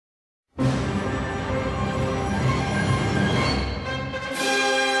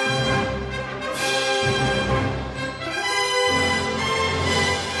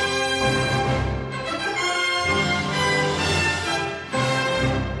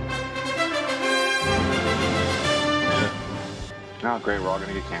Oh, great! We're all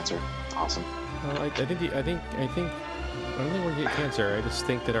gonna get cancer. Awesome. Well, I don't think we're gonna get cancer. I just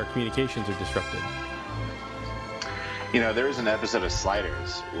think that our communications are disrupted. There was an episode of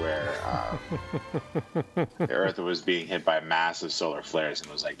Sliders where the Earth was being hit by massive solar flares and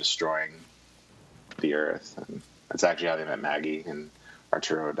was like destroying the Earth. And that's actually how they met Maggie, and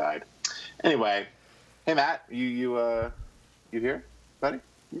Arturo died. Anyway, hey Matt, you here, buddy?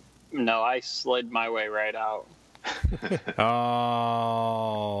 No, I slid my way right out.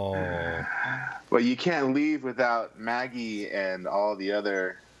 Oh. Well, you can't leave without Maggie and all the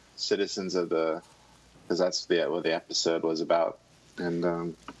other citizens of because that's what the episode was about.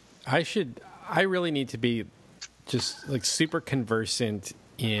 And I really need to be just like super conversant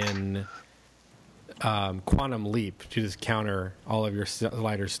in Quantum Leap to just counter all of your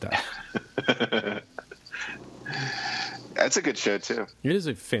lighter stuff. That's a good show too. It is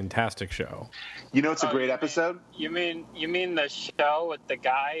a fantastic show. It's a great episode. You mean the show with the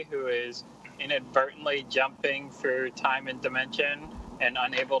guy who is inadvertently jumping through time and dimension and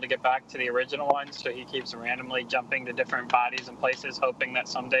unable to get back to the original one, so he keeps randomly jumping to different bodies and places, hoping that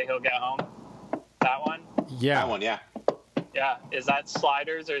someday he'll get home? That one? Yeah. That one, yeah. Yeah. Is that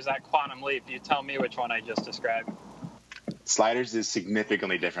Sliders or is that Quantum Leap? You tell me which one I just described. Sliders is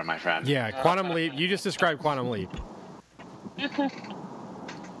significantly different, my friend. Yeah, Quantum Leap. You just described Quantum Leap. There's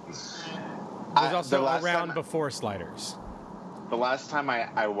also a round before Sliders. The last time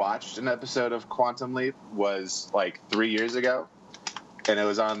I watched an episode of Quantum Leap was like 3 years ago, and it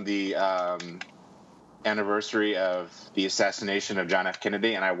was on the anniversary of the assassination of John F.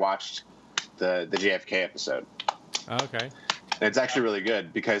 Kennedy, and I watched the JFK episode. Okay. And it's actually really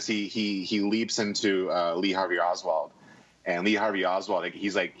good because he leaps into Lee Harvey Oswald, and Lee Harvey Oswald,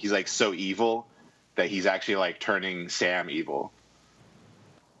 he's like so evil that he's actually like turning Sam evil.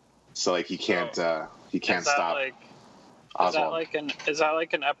 So like he can't stop Oswald. Is that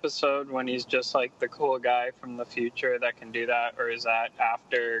like an episode when he's just like the cool guy from the future that can do that, or is that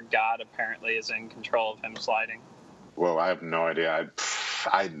after God apparently is in control of him sliding? Whoa, I have no idea.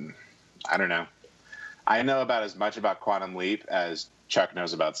 I don't know. I know about as much about Quantum Leap as Chuck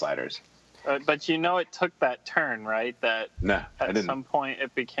knows about Sliders. But it took that turn, right? That no, at some point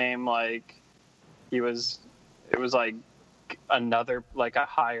it became like it was like another, like a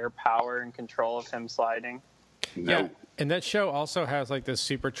higher power in control of him sliding. No. Yeah, and that show also has like this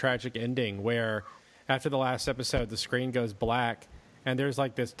super tragic ending where after the last episode, the screen goes black and there's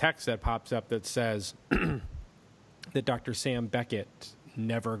like this text that pops up that says that Dr. Sam Beckett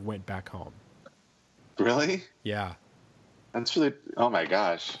never went back home. Really? Yeah. That's really, oh my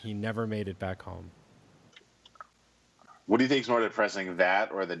gosh. He never made it back home. What do you think is more depressing,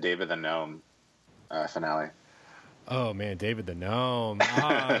 that or the David the Gnome finale? Oh, man, David the Gnome.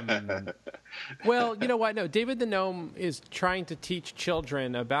 Well, you know what? No, David the Gnome is trying to teach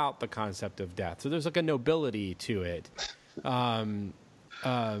children about the concept of death. So there's like a nobility to it. Quantum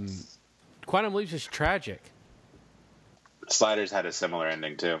Leap is tragic. Sliders had a similar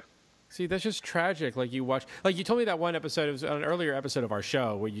ending, too. See, that's just tragic. Like you watch, like you told me that one episode, it was an earlier episode of our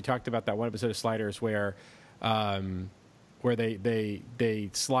show where you talked about that one episode of Sliders where they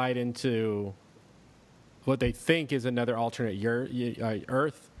slide into what they think is another alternate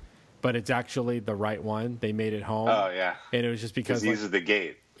Earth, but it's actually the right one. They made it home. Oh yeah, and it was just because these are the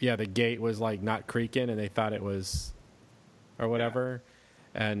gate. Yeah, the gate was like not creaking, and they thought it was, or whatever.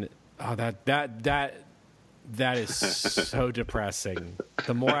 Yeah. And that is so depressing.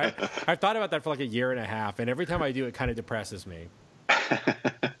 The more I've thought about that for like a year and a half, and every time I do, it kind of depresses me.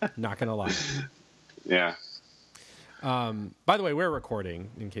 Not gonna lie. Yeah. By the way, we're recording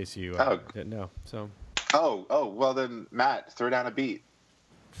in case you didn't know. So. Oh, well then, Matt, throw down a beat.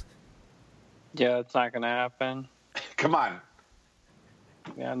 Yeah, it's not gonna happen. Come on.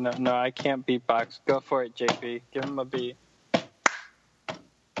 Yeah, no, I can't beatbox. Go for it, JP. Give him a beat.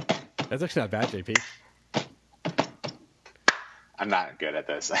 That's actually not bad, JP. I'm not good at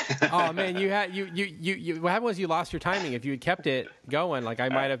this. Oh man, you what happened was you lost your timing. If you had kept it going, like I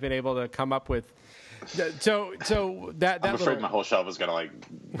might have been able to come up with. So that I'm afraid my whole shelf is gonna like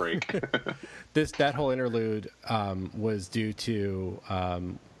break. that whole interlude was due to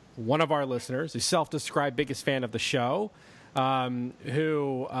one of our listeners, a self-described biggest fan of the show,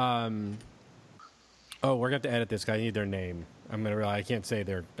 who we're gonna have to edit this guy. I need their name. I'm gonna realize I can't say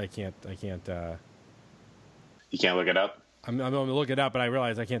their. I can't. You can't look it up. I'm going to look it up, but I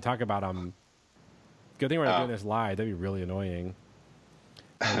realize I can't talk about them. Good thing we're not doing this live. That'd be really annoying.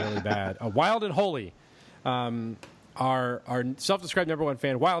 Really bad. Wild and Holy. our self-described number one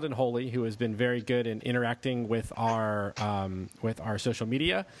fan, Wild and Holy, who has been very good in interacting with our social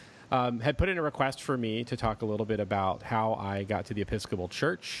media, had put in a request for me to talk a little bit about how I got to the Episcopal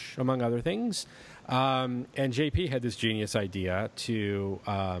Church, among other things. And JP had this genius idea to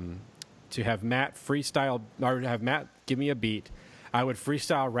have Matt freestyle, or have Matt give me a beat. I would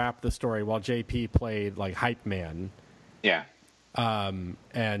freestyle rap the story while JP played like hype man. Yeah. And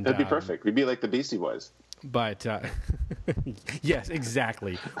that'd be perfect. We'd be like the Beastie Boys. But yes,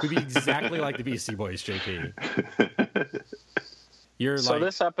 exactly. We'd be exactly like the Beastie Boys, JP. So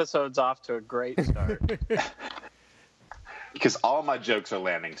this episode's off to a great start. Because all my jokes are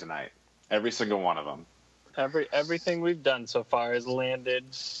landing tonight. Every single one of them. Everything we've done so far has landed.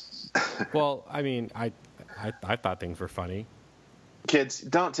 Well, I mean, I thought things were funny. Kids,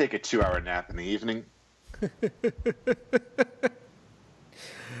 don't take a 2-hour nap in the evening.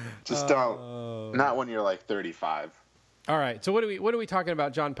 Just don't. Not when you're like 35. All right. So what are we talking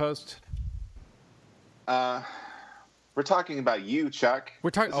about, John Post? We're talking about you, Chuck.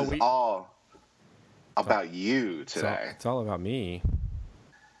 We're talking. This is all about you today. It's all about me.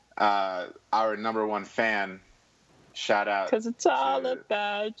 Our number one fan. Shout out. Because it's all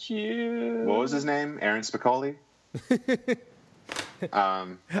about you. What was his name? Aaron Spicoli?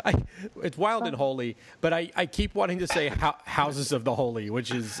 It's Wild and Holy, but I keep wanting to say Houses of the Holy,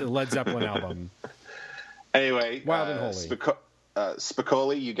 which is a Led Zeppelin album. Anyway, Wild and Holy.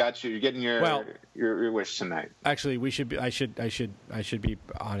 Spicoli, you're getting your wish tonight. Actually, I should be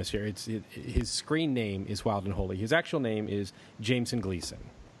honest here. His screen name is Wild and Holy. His actual name is Jameson Gleason.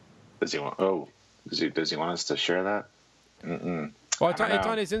 Does he want us to share that? Mm-mm. Well, it's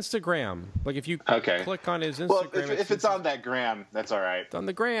on his Instagram. Like if you click on his Instagram. Well, if it's on that gram, that's all right. It's on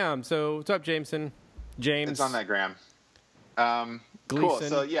the gram. So what's up, Jameson? James. It's on that gram. Gleason. Cool.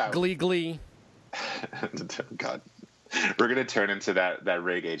 So yeah. Glee. God, we're gonna turn into that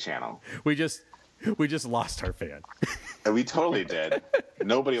reggae channel. We just lost our fan. We totally did.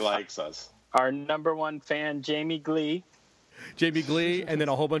 Nobody likes us. Our number one fan, Jamie Glee, and then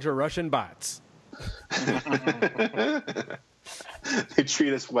a whole bunch of Russian bots. They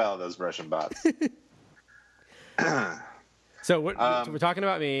treat us well, those Russian bots. So we're talking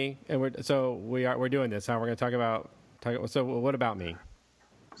about me, and we're doing this. Huh? We're going to talk about. So what about me?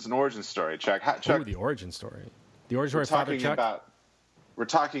 It's an origin story, Chuck. Chuck, the origin story. The origin story of Father Chuck. We're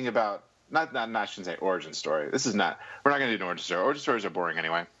talking about not. I shouldn't say origin story. This is not. We're not going to do an origin story. Origin stories are boring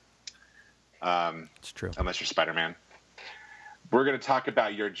anyway. It's true. Unless you're Spider-Man. We're going to talk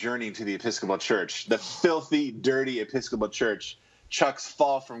about your journey to the Episcopal Church, the filthy, dirty Episcopal Church. Chuck's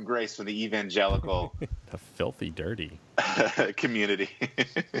fall from grace from the evangelical the filthy dirty community.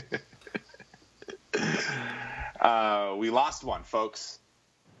 We lost one, folks.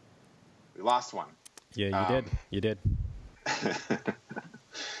 We lost one. Yeah, you did.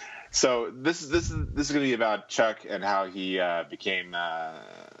 So this is going to be about Chuck and how he became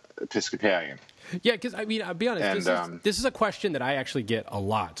Episcopalian. Yeah, because I mean, I'll be honest. And, this is a question that I actually get a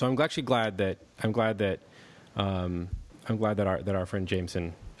lot. So I'm actually glad that our friend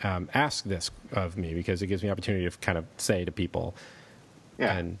Jameson asked this of me, because it gives me an opportunity to kind of say to people.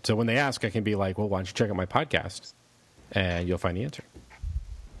 Yeah. And so when they ask, I can be like, well, why don't you check out my podcast, and you'll find the answer.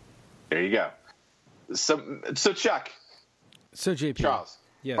 There you go. So Chuck. So JP. Charles.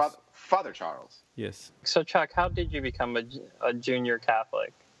 Yes. Father Charles. Yes. So Chuck, how did you become a junior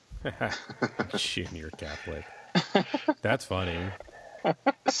Catholic? Junior Catholic. That's funny.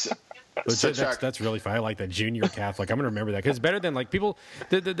 So Chuck, that's really funny. I like that, junior Catholic. I'm going to remember that, because it's better than like people.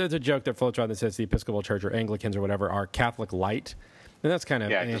 There's a joke that floats around that says the Episcopal Church or Anglicans or whatever are Catholic light, and that's kind of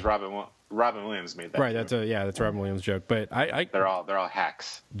because Robin Williams made that. Right. That's a Robin Williams joke. But they're all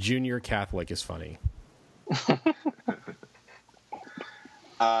hacks. Junior Catholic is funny.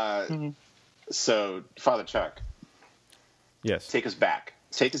 So Father Chuck. Yes. Take us back.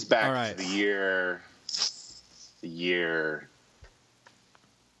 All right. To the year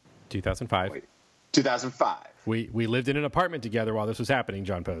 2005. Wait, 2005. We lived in an apartment together while this was happening,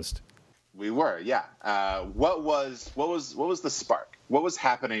 John Post. We were, yeah. What was the spark? What was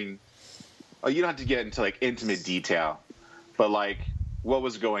happening? Well, you don't have to get into like intimate detail, but like what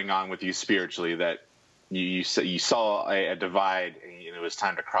was going on with you spiritually that you saw a divide and it was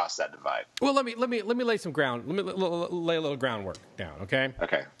time to cross that divide? Well, let me lay some ground. Let me lay a little groundwork down, okay?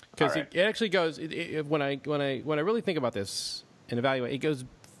 Okay. Because right. it actually goes when I really think about this and evaluate, it goes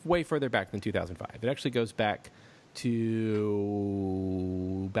way further back than 2005. It actually goes back to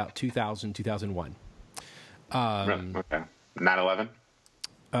about 2000, 2001. Okay. 9/11?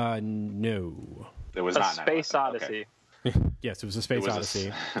 No. It was A not Space 9/11. Odyssey. Okay. Yes, it was a Space It was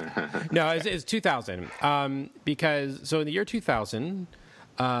Odyssey. No, it's 2000. Because so in the year 2000,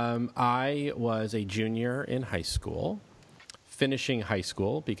 I was a junior in high school, finishing high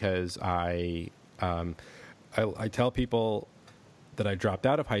school because I tell people that I dropped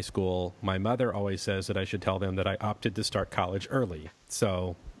out of high school. My mother always says that I should tell them that I opted to start college early.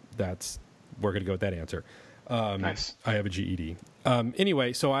 So we're going to go with that answer. Nice. I have a GED.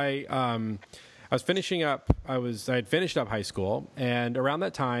 Anyway, so I was finishing up. I had finished up high school, and around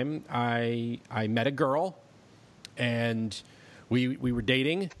that time, I met a girl, and we were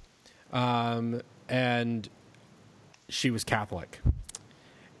dating, and she was Catholic.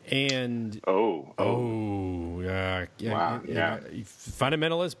 And Wow, yeah.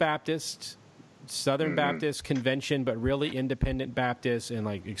 Fundamentalist Baptist, Southern Baptist convention, but really independent Baptist and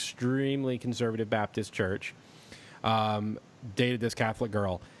like extremely conservative Baptist church. Dated this Catholic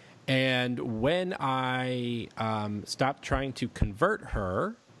girl, and when I stopped trying to convert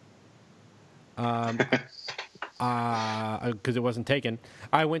her, because it wasn't taken,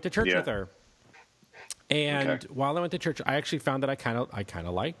 I went to church with her. And while I went to church, I actually found that I kind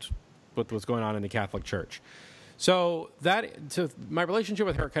of liked what was going on in the Catholic Church. So my relationship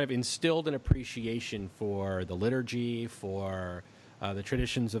with her kind of instilled an appreciation for the liturgy, for the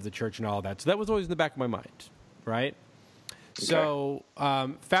traditions of the church, and all that. So that was always in the back of my mind, right? Okay. So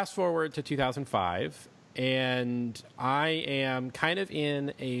fast forward to 2005, and I am kind of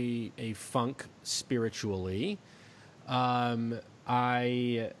in a funk spiritually. For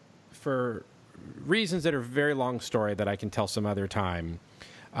reasons that are a very long story that I can tell some other time.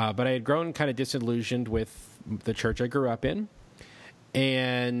 But I had grown kind of disillusioned with the church I grew up in.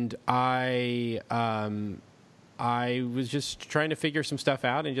 And I was just trying to figure some stuff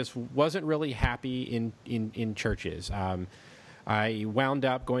out and just wasn't really happy in churches. I wound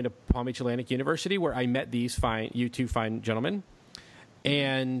up going to Palm Beach Atlantic University, where I met you two fine gentlemen.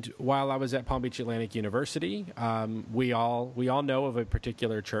 And while I was at Palm Beach Atlantic University, we all know of a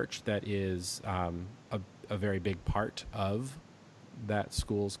particular church that is a very big part of that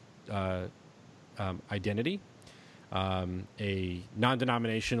school's identity. A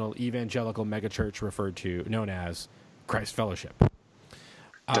non-denominational evangelical megachurch known as Christ Fellowship.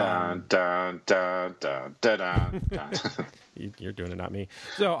 Dun, dun, dun, dun, dun, dun, dun. You're doing it, not me.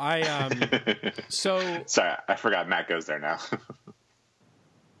 So Sorry, I forgot Matt goes there now.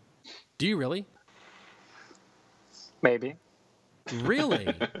 Do you really? Maybe.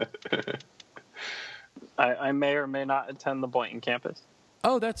 Really? I may or may not attend the Boynton campus.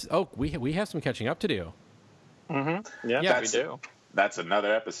 We have some catching up to do. Mm-hmm. Yeah, we do. That's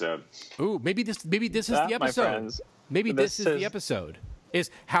another episode. Ooh, maybe this is the episode. Maybe this is the episode. Is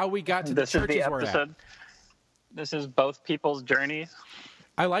how we got to the churches we're at. This is both people's journeys.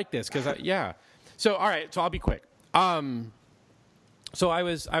 I like this because So all right, so I'll be quick. So I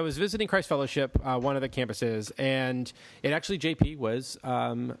was visiting Christ Fellowship, one of the campuses, and it actually JP was it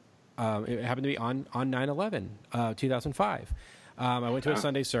happened to be on 9/11, 2005. I went to a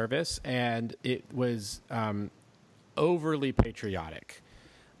Sunday service, and it was overly patriotic,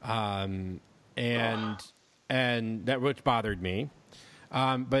 and that which bothered me.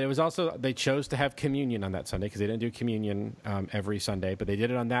 But it was also, they chose to have communion on that Sunday because they didn't do communion every Sunday, but they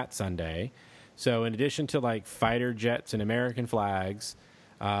did it on that Sunday. So in addition to like fighter jets and American flags,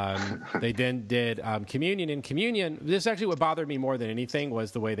 they then did communion. And communion, this is actually what bothered me more than anything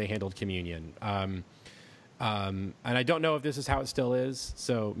was the way they handled communion. And I don't know if this is how it still is.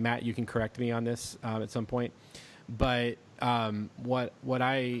 So Matt, you can correct me on this at some point. But what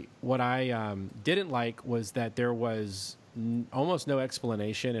I didn't like was that there was almost no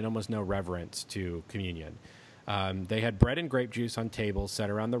explanation and almost no reverence to communion. They had bread and grape juice on tables set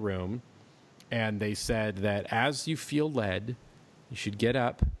around the room. And they said that as you feel led, you should get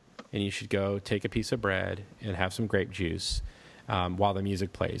up and you should go take a piece of bread and have some grape juice while the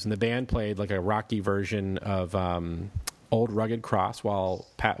music plays. And the band played like a rocky version of Old Rugged Cross while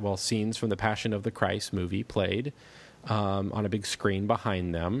scenes from the Passion of the Christ movie played on a big screen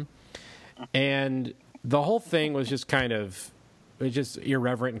behind them. And the whole thing was just it was just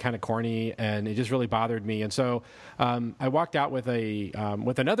irreverent and kind of corny, and it just really bothered me. And so I walked out with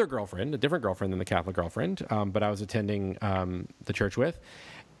with another girlfriend, a different girlfriend than the Catholic girlfriend, but I was attending the church with.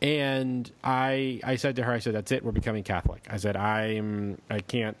 And I said to her, that's it, we're becoming Catholic. I said, I've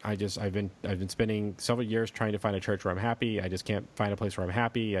been spending several years trying to find a church where I'm happy. I just can't find a place where I'm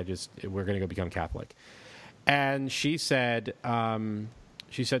happy. We're going to go become Catholic. And she said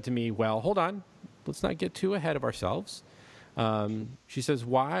to me, well, hold on, let's not get too ahead of ourselves. She says,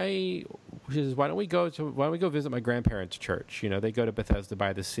 why don't we go visit my grandparents' church? They go to Bethesda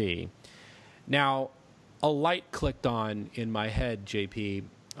by the Sea. Now, a light clicked on in my head, JP.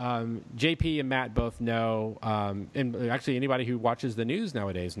 JP and Matt both know, and actually anybody who watches the news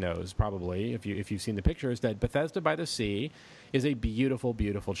nowadays knows probably, if you've seen the pictures, that Bethesda by the Sea is a beautiful,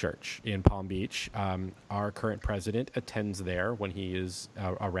 beautiful church in Palm Beach. Our current president attends there when he is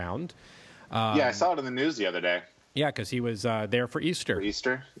around. Yeah, I saw it in the news the other day. Yeah, because he was there for Easter. For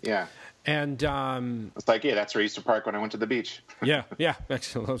Easter, yeah. And it's like, yeah, that's where I used to park when I went to the beach. yeah.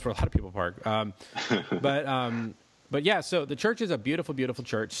 Actually, those were a lot of people park. But yeah, so the church is a beautiful, beautiful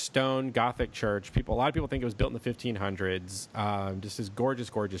church, stone Gothic church. A lot of people think it was built in the 1500s. Just this gorgeous,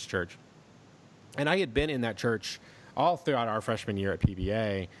 gorgeous church. And I had been in that church all throughout our freshman year at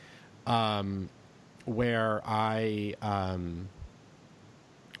PBA, where I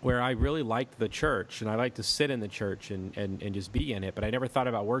really liked the church, and I liked to sit in the church and just be in it, but I never thought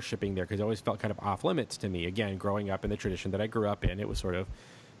about worshiping there because it always felt kind of off limits to me. Again, growing up in the tradition that I grew up in, it was sort of,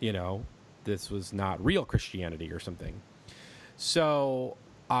 this was not real Christianity or something. So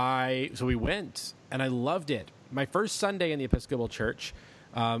we went, and I loved it. My first Sunday in the Episcopal Church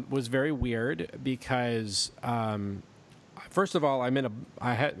was very weird because, first of all, I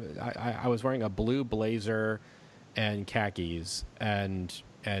was wearing a blue blazer and khakis and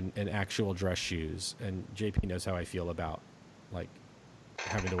actual dress shoes, and JP knows how I feel about like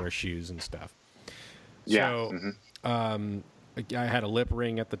having to wear shoes and stuff. Yeah. So, I had a lip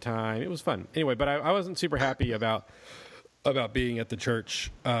ring at the time. It was fun. Anyway, but I wasn't super happy about being at the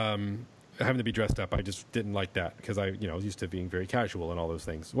church, having to be dressed up. I just didn't like that because I was used to being very casual and all those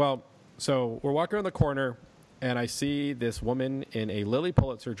things. Well, so we're walking around the corner, and I see this woman in a Lily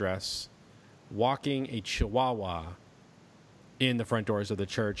Pulitzer dress walking a Chihuahua in the front doors of the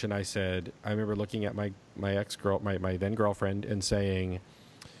church. And I remember looking at my then girlfriend and saying,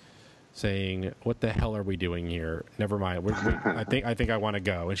 what the hell are we doing here? Never mind. I think I want to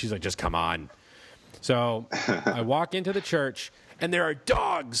go. And she's like, just come on. So I walk into the church, and there are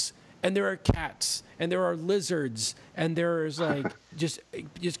dogs, and there are cats, and there are lizards, and there's like just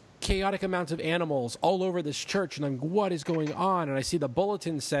chaotic amounts of animals all over this church. And I'm, what is going on? And I see the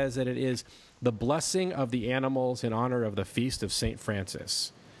bulletin says that it is the blessing of the animals in honor of the feast of St.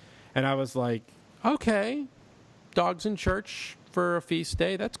 Francis. And I was like, okay, dogs in church for a feast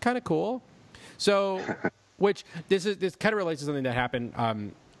day. That's kind of cool. So, which this kind of relates to something that happened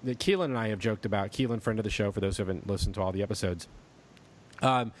that Keelan and I have joked about. Keelan, friend of the show, for those who haven't listened to all the episodes.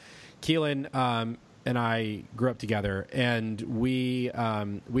 Keelan and I grew up together, and we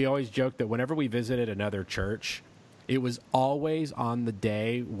always joked that whenever we visited another church, it was always on the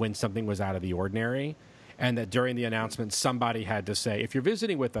day when something was out of the ordinary, and that during the announcement, somebody had to say, if you're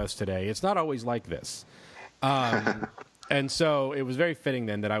visiting with us today, it's not always like this. And so it was very fitting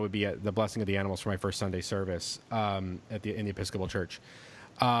then that I would be at the Blessing of the Animals for my first Sunday service in the Episcopal Church.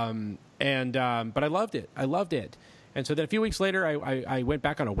 But I loved it. And so then a few weeks later, I went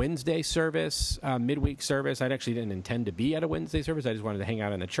back on a Wednesday service, midweek service. I actually didn't intend to be at a Wednesday service. I just wanted to hang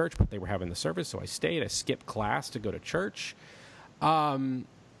out in the church, but they were having the service, so I stayed. I skipped class to go to church. And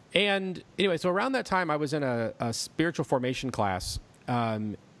anyway, so around that time, I was in a spiritual formation class,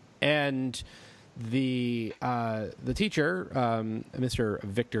 and the teacher, Mr.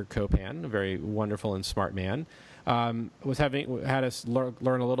 Victor Copan, a very wonderful and smart man, had us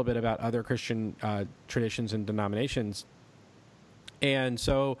learn a little bit about other Christian traditions and denominations. And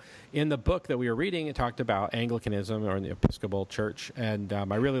so in the book that we were reading, it talked about Anglicanism or the Episcopal Church, and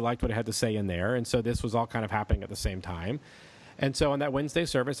I really liked what it had to say in there. And so this was all kind of happening at the same time. And so on that Wednesday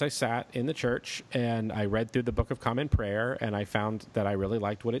service, I sat in the church and I read through the Book of Common Prayer, and I found that I really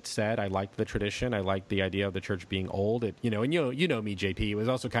liked what it said. I liked the tradition. I liked the idea of the church being old. And you know me, JP. It was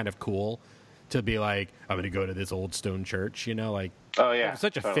also kind of cool to be like, I'm going to go to this old stone church. Oh yeah, it was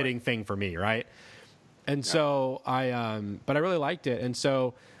such a fitting thing for me, right? And so but I really liked it. And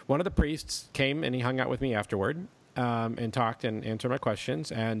so one of the priests came and he hung out with me afterward and talked and answered my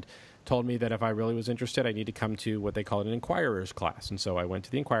questions and told me that if I really was interested, I need to come to what they call an inquirer's class. And so I went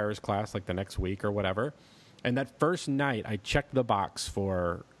to the inquirer's class like the next week or whatever. And that first night, I checked the box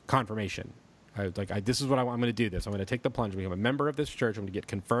for confirmation. I was like, this is what I'm going to do this. I'm going to take the plunge. I'm a member of this church. I'm going to get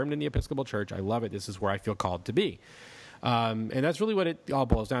confirmed in the Episcopal Church. I love it. This is where I feel called to be. And that's really what it all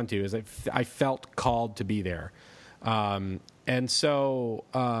boils down to, is I felt called to be there. So that's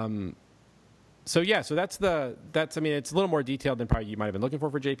it's a little more detailed than probably you might have been looking for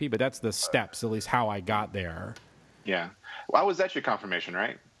JP, but that's the steps, at least how I got there. Yeah. Well, I was at your confirmation,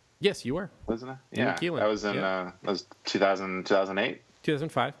 right? Yes, you were. Wasn't it? Yeah. That was in, that was 2008?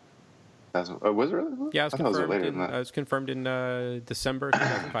 2005. Was it really? Yeah, I was confirmed in December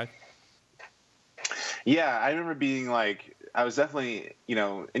 2005. Yeah, I remember being like, I was definitely,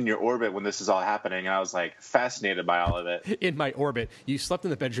 in your orbit when this is all happening, and I was like fascinated by all of it. In my orbit, you slept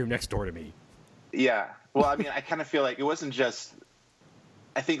in the bedroom next door to me. Yeah. Well, I mean, I kind of feel like it wasn't just.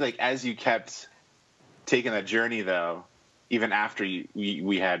 I think like as you kept taking that journey, though, even after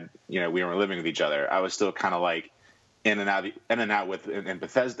we had, we were living with each other, I was still kind of like in and out in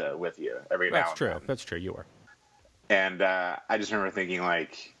Bethesda with you every now and then. That's true. That's true. You were. And I just remember thinking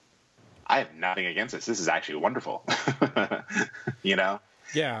like, I have nothing against this. This is actually wonderful. Yeah.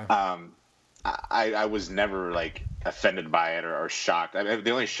 I was never like offended by it or shocked. I mean,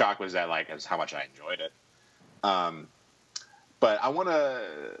 the only shock was that like is how much I enjoyed it. But I want to.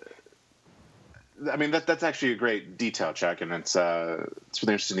 I mean that's actually a great detail, Chuck, and it's really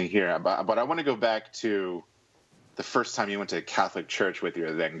interesting to hear. But I want to go back to the first time you went to Catholic church with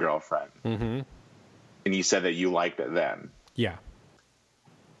your then girlfriend, and you said that you liked it then. Yeah.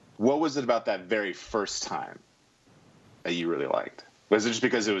 What was it about that very first time that you really liked? Was it just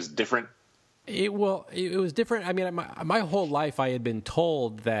because it was different? It was different. I mean, my whole life I had been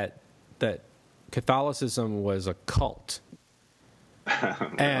told that Catholicism was a cult.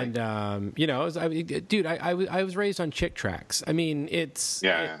 Really? And I was raised on Chick tracts. I mean,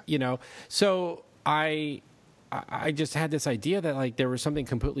 so I just had this idea that like there was something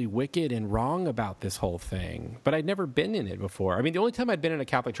completely wicked and wrong about this whole thing, but I'd never been in it before. I mean, the only time I'd been in a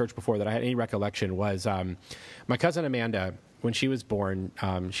Catholic church before that I had any recollection was my cousin Amanda. When she was born,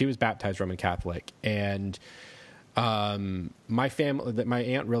 she was baptized Roman Catholic, and my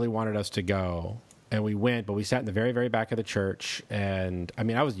aunt really wanted us to go, and we went, but we sat in the very, very back of the church. And I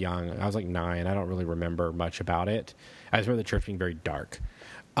mean, I was young; I was like 9. I don't really remember much about it. I just remember the church being very dark.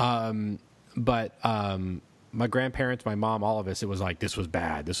 But my grandparents, my mom, all of us, it was like this was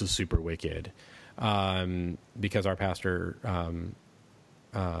bad. This was super wicked, because our pastor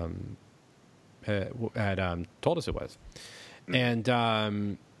had told us it was.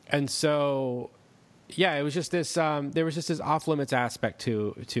 And so, yeah, it was just this. There was just this off limits aspect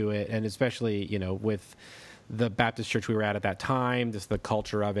to it, and especially with the Baptist church we were at that time, just the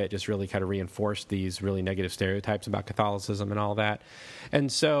culture of it just really kind of reinforced these really negative stereotypes about Catholicism and all that.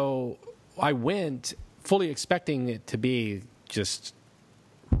 And so I went fully expecting it to be just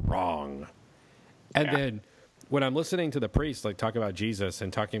wrong, and then when I'm listening to the priest like talk about Jesus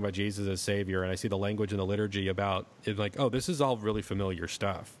and talking about Jesus as Savior, and I see the language in the liturgy about it, like, oh, this is all really familiar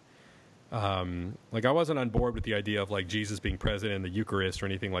stuff. Like I wasn't on board with the idea of like Jesus being present in the Eucharist or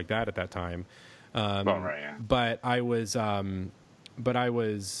anything like that at that time. But I was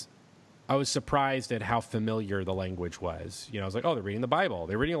surprised at how familiar the language was. I was like, oh, they're reading the Bible.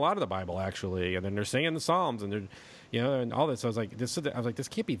 They're reading a lot of the Bible actually, and then they're singing the Psalms, and they're, and all this. I was like, this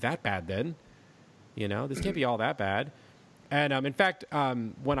can't be that bad then. This can't be all that bad. And in fact,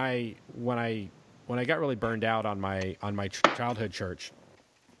 when I got really burned out on my childhood church,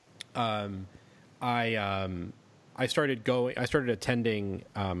 I started attending.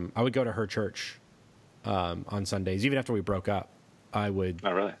 I would go to her church on Sundays, even after we broke up. I would.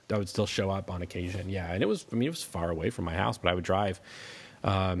 Oh, really? I would still show up on occasion. Yeah, and it was far away from my house, but I would drive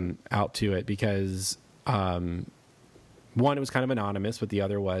out to it because. One, it was kind of anonymous, but the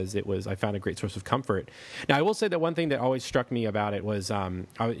other was I found a great source of comfort. Now, I will say that one thing that always struck me about it was, I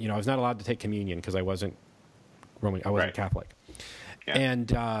was not allowed to take communion because I wasn't Roman, I wasn't Catholic. Yeah.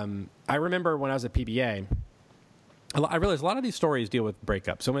 And I remember when I was at PBA, I realized a lot of these stories deal with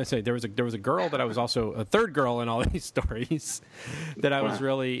breakups. So I'm going to say there was a girl that I was also a third girl in all these stories that I was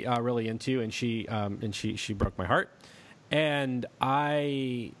really really into, and she broke my heart, and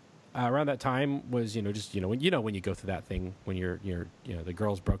I. Around that time was when you go through that thing when you're the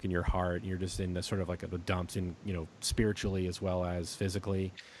girl's broken your heart and you're just in the sort of like the dumps and spiritually as well as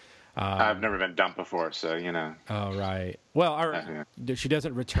physically. I've never been dumped before, so Oh right. Well, she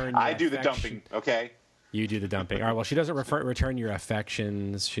doesn't return. I do the dumping. Okay. You do the dumping. All right. Well, she doesn't return your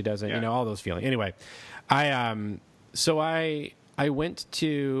affections. She doesn't. All those feelings. Anyway, I went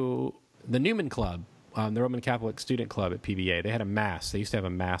to the Newman Club. The Roman Catholic Student Club at PBA. They had a mass. They used to have a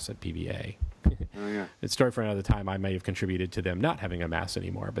mass at PBA. Oh, yeah. It's a story for another time. I may have contributed to them not having a mass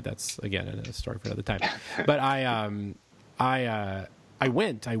anymore, but that's again a story for another time. But I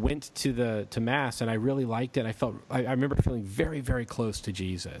went to mass, and I really liked it. I remember feeling very, very close to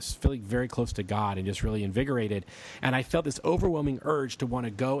Jesus, feeling very close to God, and just really invigorated. And I felt this overwhelming urge to want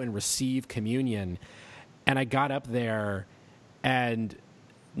to go and receive communion. And I got up there, and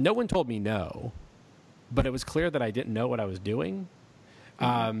no one told me no. But it was clear that I didn't know what I was doing.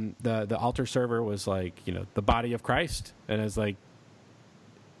 The altar server was like, the body of Christ, and I was like,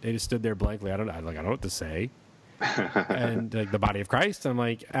 they just stood there blankly. I don't know what to say. and like the body of Christ. I'm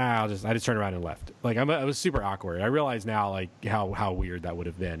like, I just turned around and left. Like I was super awkward. I realize now like how weird that would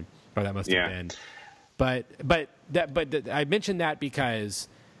have been, or that must have been. But I mentioned that because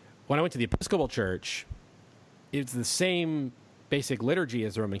when I went to the Episcopal Church, it's the same basic liturgy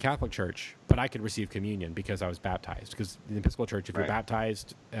as the Roman Catholic Church, but I could receive communion because I was baptized. Because in the Episcopal Church, if you're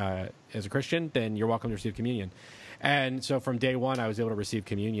baptized as a Christian, then you're welcome to receive communion. And so from day one, I was able to receive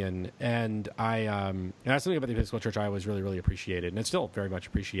communion, and and that's something about the Episcopal Church I always really, really appreciated, and I still very much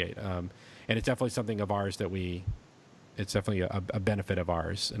appreciate. And it's definitely something of ours it's definitely a benefit of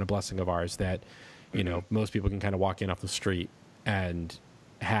ours and a blessing of ours that, you know, most people can kind of walk in off the street and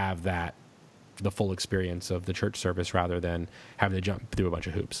have the full experience of the church service rather than having to jump through a bunch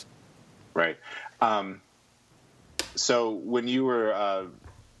of hoops. Right. So when you were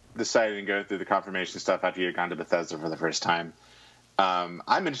deciding to go through the confirmation stuff after you had gone to Bethesda for the first time, I'm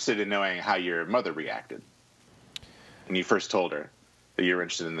interested in knowing how your mother reacted when you first told her that you were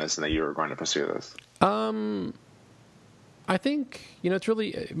interested in this and that you were going to pursue this. I think, you know, it's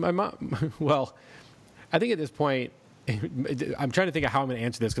really my mom. Well, I think at this point, I'm trying to think of how I'm going to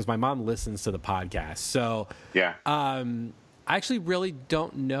answer this because my mom listens to the podcast. So yeah, I actually really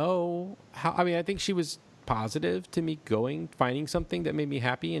don't know how. I mean, I think she was positive to me finding something that made me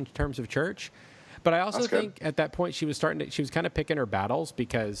happy in terms of church. But I also think at that point she was kind of picking her battles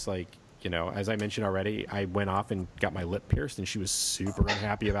because, like, you know, as I mentioned already, I went off and got my lip pierced, and she was super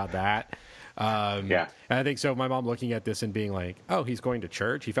unhappy about that. And I think so. My mom looking at this and being like, "Oh, he's going to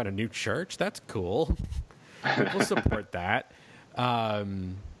church. He found a new church. That's cool. We'll support that."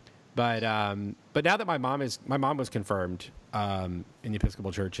 But now that my mom was confirmed in the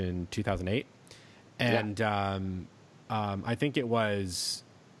Episcopal Church in 2008, and I think it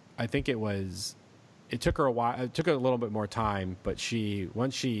took her a while. It took her a little bit more time, but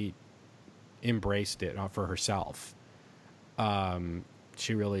once she embraced it for herself,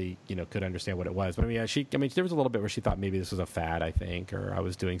 she really, you know, could understand what it was. But I mean, there was a little bit where she thought maybe this was a fad, I think, or I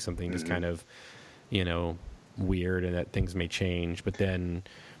was doing something just kind of, you know, weird and that things may change. But then,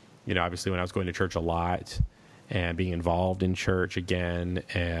 you know, obviously when I was going to church a lot and being involved in church again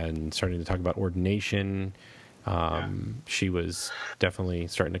and starting to talk about ordination, she was definitely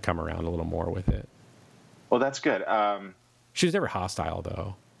starting to come around a little more with it. Well, that's good. She was never hostile,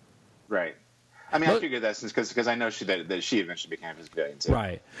 though. Right. I mean, I figured that because I know that she eventually became Episcopalian too.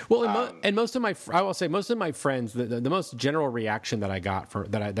 Right. Well, and most of my friends, the most general reaction that I got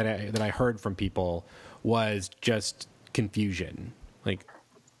that I heard from people was just confusion. Like,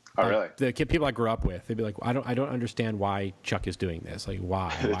 oh, really? The people I grew up with, they'd be like, I don't understand why Chuck is doing this. Like,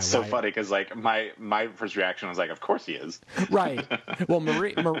 why? It's so funny because like my first reaction was like, of course he is. Right. Well,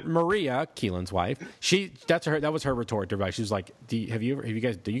 Maria, Keelan's wife, that was her retort to everybody. She was like, do you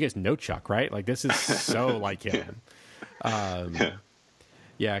guys know Chuck, right? Like, this is so like him.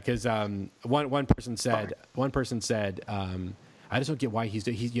 Yeah, because one person said, I just don't get why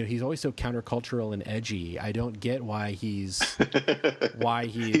he's always so countercultural and edgy. I don't get why he's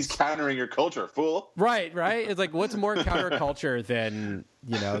he's countering your culture, fool. Right. It's like, what's more counterculture than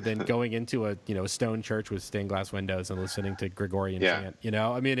going into a stone church with stained glass windows and listening to Gregorian chant, you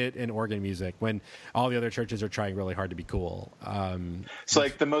know? I mean, and organ music when all the other churches are trying really hard to be cool. So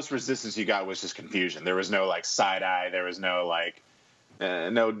like the most resistance you got was just confusion. There was no like side eye. There was no like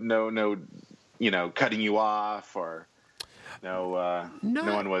no cutting you off or. No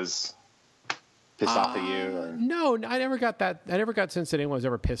one was pissed off at you? Or? No, I never got that. I never got sense that anyone was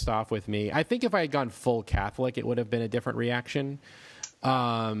ever pissed off with me. I think if I had gone full Catholic, it would have been a different reaction.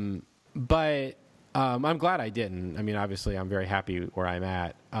 But I'm glad I didn't. I mean, obviously, I'm very happy where I'm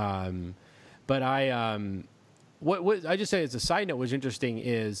at. But what I just say as a side note was interesting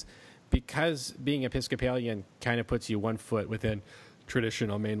is because being Episcopalian kind of puts you one foot within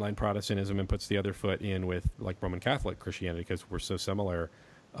traditional mainline Protestantism and puts the other foot in with like Roman Catholic Christianity because we're so similar.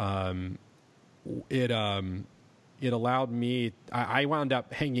 It allowed me. I wound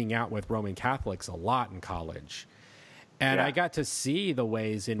up hanging out with Roman Catholics a lot in college, and I got to see the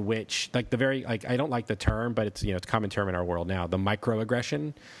ways in which I don't like the term, but it's it's a common term in our world now. The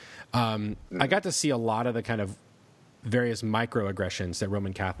microaggression. I got to see a lot of the kind of various microaggressions that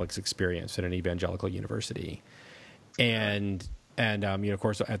Roman Catholics experience at an evangelical university, and of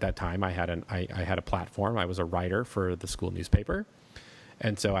course, at that time, I had a platform. I was a writer for the school newspaper,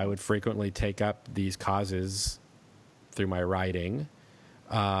 and so I would frequently take up these causes through my writing.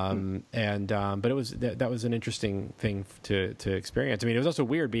 But it was that was an interesting thing to experience. I mean, it was also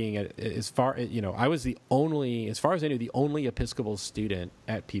weird being I was as far as I knew, the only Episcopal student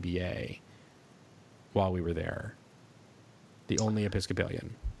at PBA while we were there. The only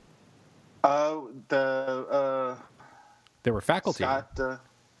Episcopalian. They were faculty. Scott.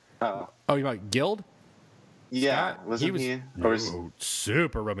 Oh, you mean Guild? Yeah, Scott, wasn't he? No, Or was,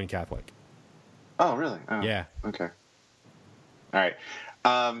 super Roman Catholic. oh, really? Oh, Yeah. Okay. All right.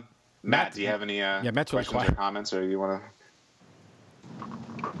 Matt, do you have any Matt's really questions quiet. or comments, or you want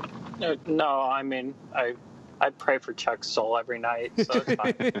No, I mean, I pray for Chuck's soul every night, so it's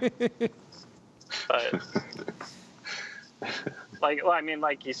fine. But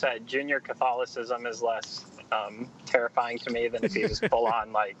like you said, junior Catholicism is less terrifying to me than if he was full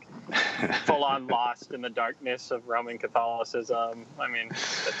on lost in the darkness of Roman Catholicism. I mean,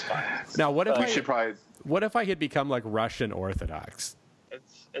 that's fine. Now, what if to? I You should probably. what if I had become like Russian Orthodox?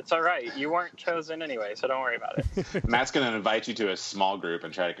 It's all right. You weren't chosen anyway, so don't worry about it. Matt's going to invite you to a small group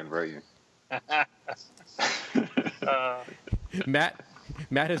and try to convert you. Matt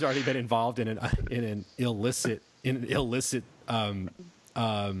has already been involved in an illicit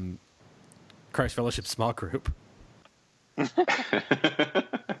Christ Fellowship small group.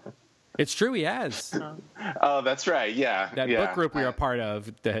 It's true, he has. Oh, that's right. Yeah. That yeah. book group we were a part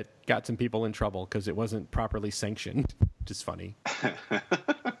of that got some people in trouble because it wasn't properly sanctioned, which is funny.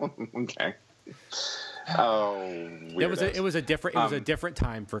 Okay. Oh, weirdos. It was a different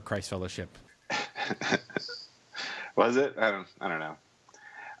time for Christ Fellowship. Was it? I don't know.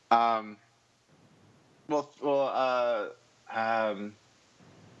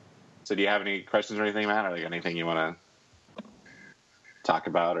 So do you have any questions or anything, Matt, or like anything you want to talk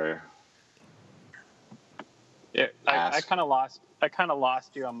about, or? Yeah, I kind of lost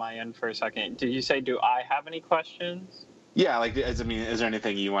you on my end for a second. Did you say, do I have any questions? Yeah, like, is there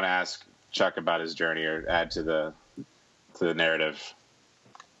anything you want to ask Chuck about his journey or add to the narrative?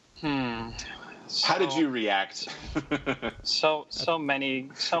 How did you react? So many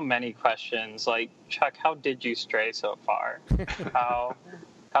questions. Like, Chuck, how did you stray so far? How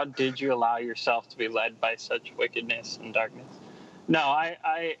did you allow yourself to be led by such wickedness and darkness? No,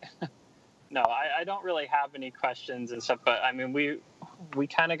 I don't really have any questions and stuff, but I mean, we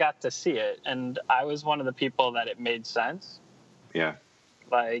kind of got to see it, and I was one of the people that it made sense. Yeah.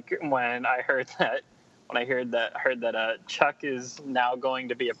 Like when I heard that Chuck is now going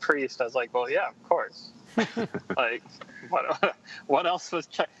to be a priest, I was like, well, yeah, of course. Like, what else was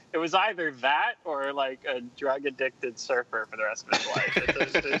Chuck? It was either that or like a drug addicted surfer for the rest of his life.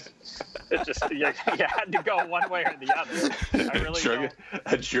 It just you had to go one way or the other. I really don't.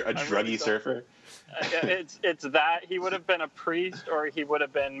 A druggy surfer. It's that he would have been a priest or he would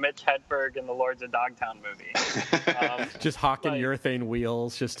have been Mitch Hedberg in the Lords of Dogtown movie. Just hawking urethane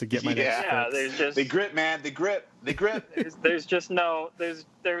wheels just to get my next fix. There's just they grip, man. They grip. there was just no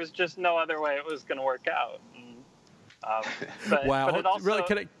other way it was going to work out. Wow. But it also, really,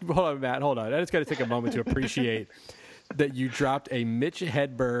 hold on, Matt. Hold on. I just got to take a moment to appreciate that you dropped a Mitch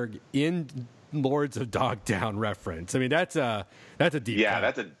Hedberg in Lords of Dogtown reference. I mean, that's a deep. Yeah,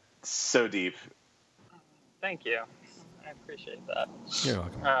 cut. that's so deep. Thank you. I appreciate that. You're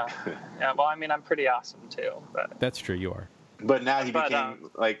welcome. Yeah, well, I mean, I'm pretty awesome too. But That's true. You are. But now he became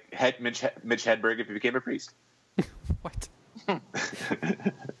like Mitch Hedberg if he became a priest. What?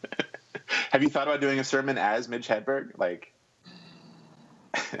 Have you thought about doing a sermon as Mitch Hedberg? Like,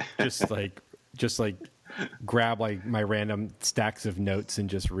 just like grab like my random stacks of notes and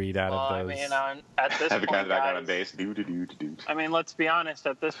just read out of those. I mean, at this have a point, guy guys, on bass. Do. I mean, let's be honest.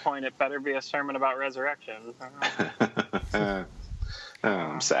 At this point, it better be a sermon about resurrection. I'm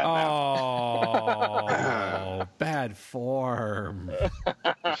sad now. Oh, bad form.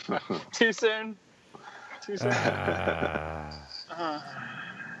 Too soon.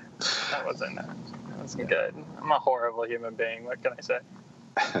 That wasn't good. I'm a horrible human being. What can I say?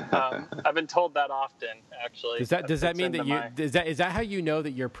 I've been told that often, actually. Does that mean that is that how you know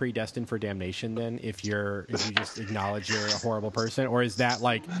that you're predestined for damnation? Then, if you just acknowledge you're a horrible person, or is that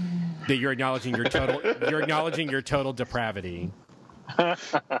like that you're acknowledging your total depravity?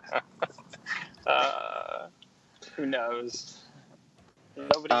 Who knows?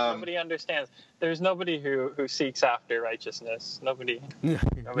 Nobody understands. There's nobody who seeks after righteousness. Nobody.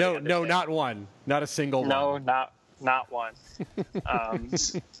 No, not one. Not a single one. No, not one.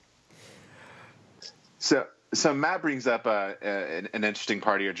 So Matt brings up an interesting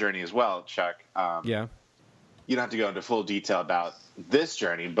part of your journey as well, Chuck. Yeah. You don't have to go into full detail about this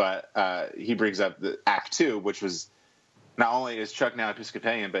journey, but he brings up the Act 2, which was not only is Chuck now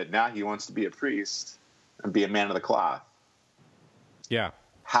Episcopalian, but now he wants to be a priest and be a man of the cloth. Yeah.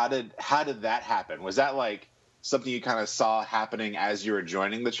 How did that happen? Was that like something you kind of saw happening as you were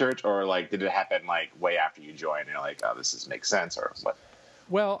joining the church, or like did it happen like way after you joined and you're like, oh, this makes sense, or what?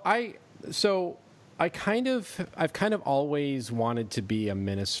 Well, I've kind of always wanted to be a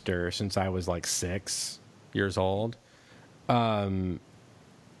minister since I was like 6 years old. That's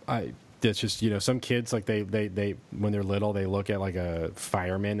just, some kids, like they when they're little, they look at like a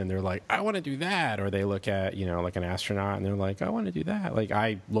fireman and they're like, I want to do that. Or they look at, like an astronaut and they're like, I want to do that. Like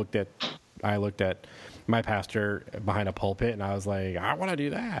I looked at my pastor behind a pulpit and I was like, I want to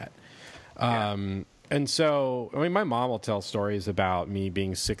do that. Yeah. And so, I mean, my mom will tell stories about me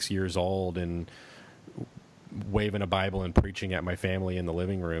being 6 years old and waving a Bible and preaching at my family in the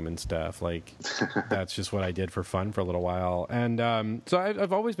living room and stuff. Like, that's just what I did for fun for a little while. And so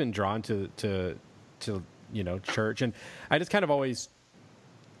I've always been drawn to church, and I just kind of always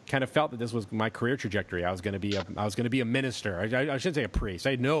kind of felt that this was my career trajectory. I was going to be a minister. I shouldn't say a priest.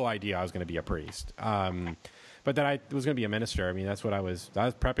 I had no idea I was going to be a priest. But that I was going to be a minister. I mean, that's what I was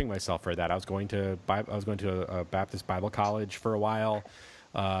prepping myself for that. I was going to a Baptist Bible college for a while.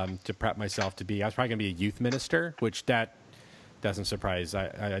 To prep myself to be, I was probably going to be a youth minister, which that doesn't surprise.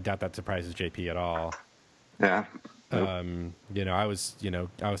 I doubt that surprises JP at all. Yeah. I was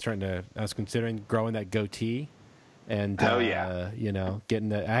considering growing that goatee, and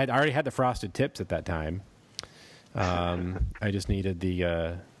getting I already had the frosted tips at that time. I just needed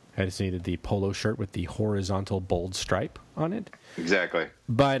the polo shirt with the horizontal bold stripe on it. Exactly.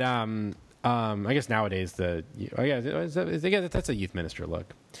 But I guess nowadays that's a youth minister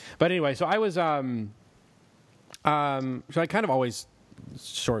look. But anyway, so I was so I kind of always,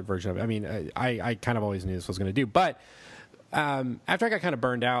 short version of it, I mean, I kind of always knew this was going to do. But after I got kind of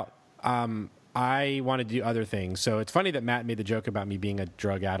burned out, I wanted to do other things. So it's funny that Matt made the joke about me being a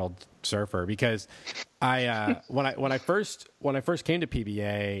drug-addled surfer, because when I first came to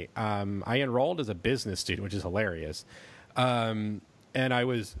PBA, I enrolled as a business student, which is hilarious. And I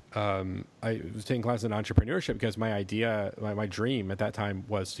was taking classes in entrepreneurship because my dream at that time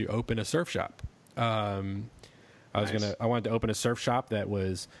was to open a surf shop. I wanted to open a surf shop that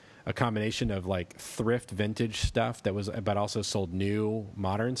was a combination of like thrift vintage stuff but also sold new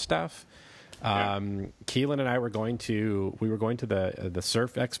modern stuff. Keelan and I were going to the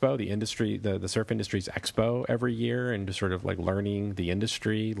surf expo, the surf industry's expo every year, and just sort of like learning the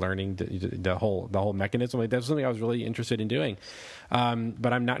industry, learning the whole mechanism. Like, that's something I was really interested in doing.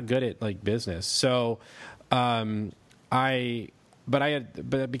 But I'm not good at like business. So, because I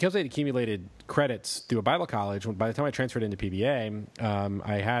had accumulated credits through a Bible college, by the time I transferred into PBA,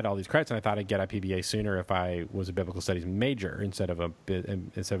 I had all these credits, and I thought I'd get out of PBA sooner if I was a biblical studies major instead of a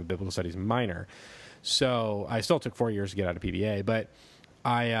biblical studies minor. So I still took 4 years to get out of PBA, but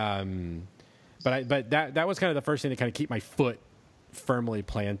that was kind of the first thing to kind of keep my foot firmly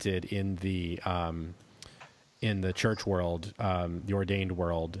planted in the church world, the ordained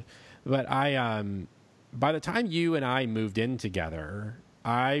world. But by the time you and I moved in together,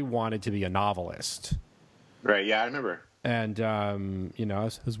 I wanted to be a novelist. Right. Yeah, I remember. And I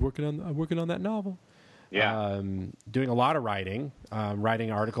was working on that novel. Yeah. Doing a lot of writing,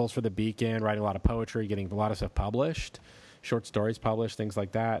 writing articles for the Beacon, writing a lot of poetry, getting a lot of stuff published, short stories published, things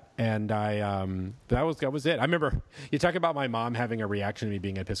like that. And that was it. I remember you talk about my mom having a reaction to me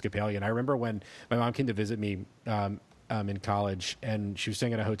being Episcopalian. I remember when my mom came to visit me in college, and she was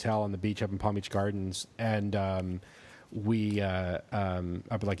staying at a hotel on the beach up in Palm Beach Gardens, and we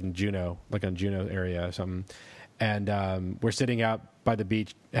up like in Juneau area or something, and we're sitting out by the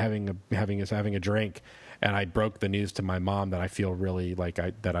beach having a drink, and I broke the news to my mom that I feel really like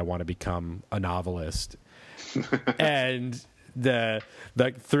that I want to become a novelist. And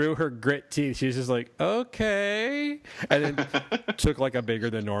through her grit teeth, she was just like, okay, and then took like a bigger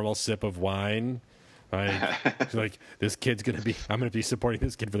than normal sip of wine. She's like, I'm gonna be supporting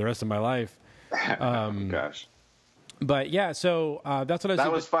this kid for the rest of my life. Gosh. But yeah, so that's what I was.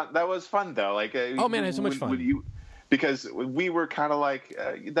 That was fun. That was fun though. Like, oh man, I had so much fun. Because we were kind of like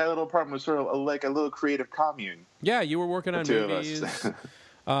that little apartment was sort of like a little creative commune. Yeah, you were working on movies.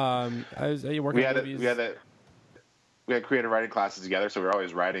 I was working on movies. We had creative writing classes together, so we were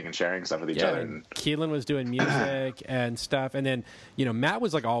always writing and sharing stuff with each other. And Keelan was doing music and stuff, and then Matt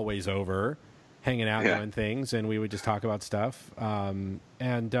was like always over, hanging out, doing things, and we would just talk about stuff. Yeah,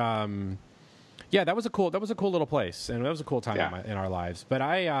 that was a cool little place, and that was a cool time in our lives. But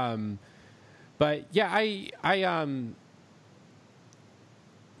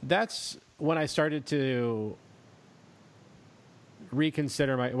that's when I started to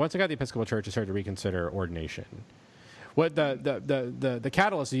reconsider once I got the Episcopal Church, I started to reconsider ordination. What the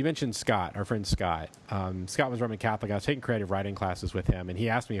catalyst? You mentioned Scott, our friend Scott. Scott was Roman Catholic. I was taking creative writing classes with him, and he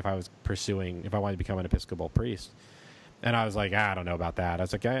asked me if I wanted to become an Episcopal priest. And I was like, I don't know about that. I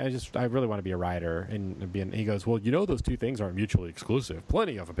was like, I really want to be a writer. And he goes, well, those two things aren't mutually exclusive.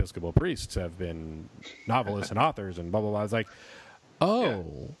 Plenty of Episcopal priests have been novelists and authors and blah, blah, blah. I was like, oh.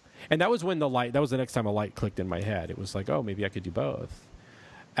 Yeah. And that was when that was the next time a light clicked in my head. It was like, oh, maybe I could do both.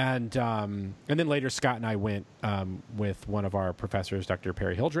 And then later, Scott and I went with one of our professors, Dr.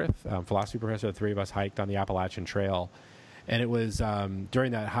 Perry Hildreth, philosophy professor. The three of us hiked on the Appalachian Trail. And it was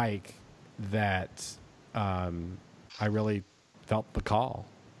during that hike that I really felt the call.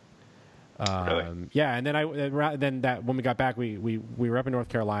 Really? Yeah, and then when we got back, we were up in North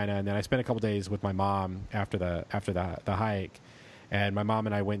Carolina, and then I spent a couple days with my mom after the hike, and my mom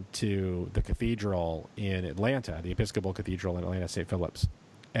and I went to the cathedral in Atlanta, the Episcopal Cathedral in Atlanta, St. Philip's,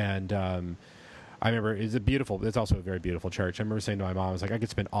 and I remember it's also a very beautiful church. I remember saying to my mom, I was like, I could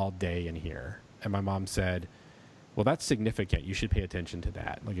spend all day in here, and my mom said, well, that's significant. You should pay attention to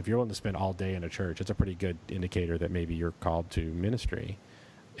that. Like, if you're willing to spend all day in a church, it's a pretty good indicator that maybe you're called to ministry.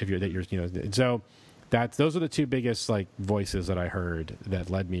 So those are the two biggest like voices that I heard that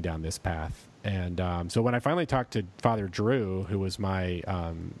led me down this path. And so when I finally talked to Father Drew, who was my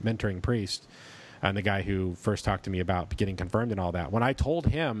mentoring priest and the guy who first talked to me about getting confirmed and all that, when I told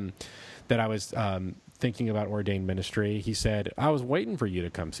him that I was thinking about ordained ministry, he said, I was waiting for you to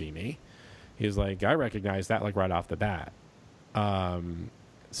come see me. He was like, I recognize that like right off the bat.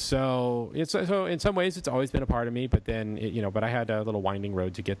 So in some ways it's always been a part of me, but then but I had a little winding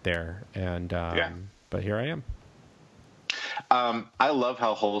road to get there, and but here I am. I love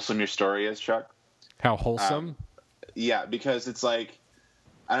how wholesome your story is, Chuck. How wholesome? Yeah, because it's like,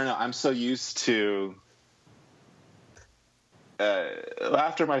 I don't know. I'm so used to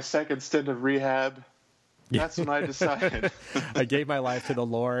after my second stint of rehab. That's when I decided. I gave my life to the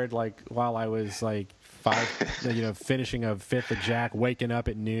Lord, like while I was like finishing a fifth of Jack, waking up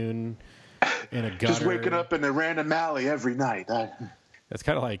at noon in a gutter. Just waking up in a random alley every night. That's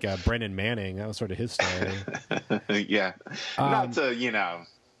kind of like Brendan Manning. That was sort of his story. Yeah, not to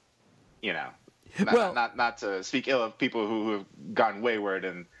not to speak ill of people who have gone wayward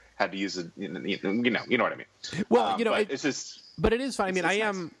and had to use it. You know what I mean. Well, it's just. But it is fun.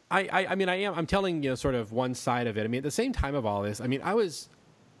 I mean, I'm telling sort of one side of it. I mean, at the same time of all this, I mean, it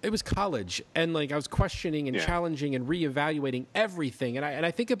was college, and like I was questioning and challenging and reevaluating everything. And I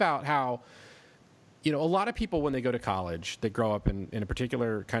think about how, a lot of people when they go to college, they grow up in a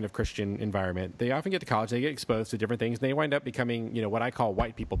particular kind of Christian environment. They often get to college, they get exposed to different things, and they wind up becoming, what I call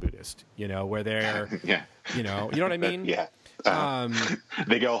white people Buddhist. Where they're, you know what I mean? Yeah.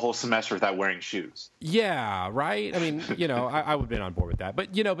 They go a whole semester without wearing shoes. Yeah, right. I mean, I would have been on board with that,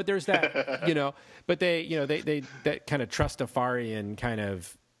 but but there's that, but they that kind of Trustafarian kind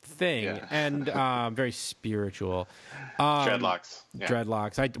of thing, and very spiritual. Dreadlocks. Yeah.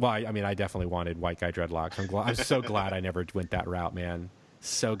 Dreadlocks. I definitely wanted white guy dreadlocks. I'm so glad I never went that route, man.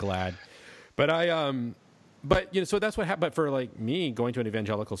 So glad. But so that's what happened. But for like me going to an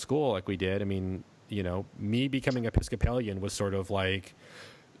evangelical school like we did, I mean. Me becoming Episcopalian was sort of like,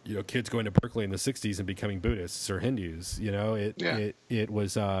 kids going to Berkeley in the 60s and becoming Buddhists or Hindus, it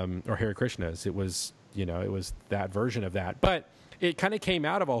was, or Hare Krishnas. It was, it was that version of that. But it kind of came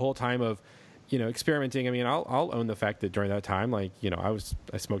out of a whole time of, experimenting. I mean, I'll own the fact that during that time, like, I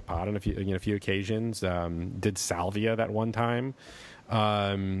smoked pot on a few occasions, did salvia that one time,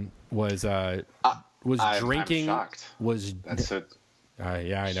 was drinking, That's a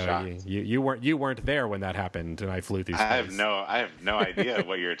yeah, I know. You weren't there when that happened, and I flew through space. I have no idea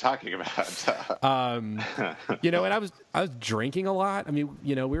what you're talking about. And I was drinking a lot. I mean,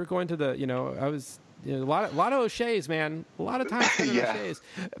 we were going to the, I was a lot of O'Shea's, man. A lot of times O'Shea's.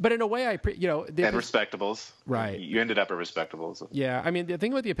 But in a way, and Respectables, right? You ended up at Respectables. Yeah, I mean, the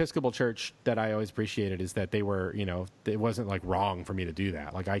thing about the Episcopal Church that I always appreciated is that they were, it wasn't like wrong for me to do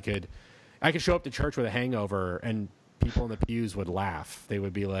that. Like I could show up to church with a hangover and people in the pews would laugh. They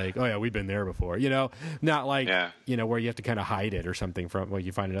would be like, "Oh yeah, we've been there before," not like where you have to kind of hide it or something from what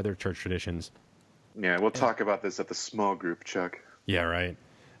you find in other church traditions. Yeah, we'll talk about this at the small group, Chuck. Yeah, right.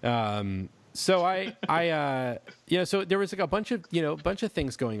 So so there was like a bunch of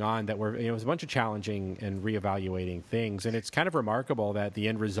things going on that were, it was a bunch of challenging and reevaluating things, and it's kind of remarkable that the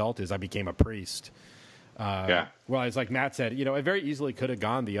end result is I became a priest. Well, it's like Matt said, I very easily could have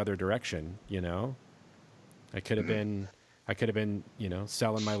gone the other direction. I could have been,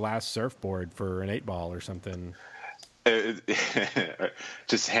 selling my last surfboard for an 8-ball or something.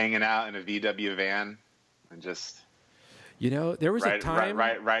 Just hanging out in a VW van and just, there was a time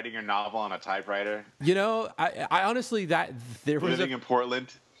writing your novel on a typewriter. I honestly living in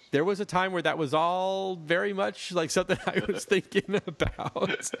Portland. There was a time where that was all very much like something I was thinking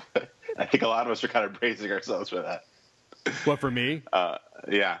about. I think a lot of us are kind of bracing ourselves for that. What, for me?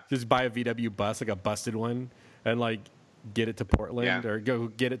 Yeah. Just buy a VW bus, like a busted one, and like get it to Portland or go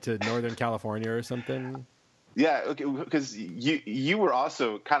get it to Northern California or something. Yeah, okay, because you were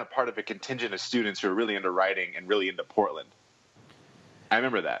also kind of part of a contingent of students who were really into writing and really into Portland. I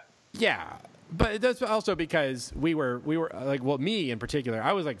remember that. Yeah, but that's also because we were like, well, me in particular,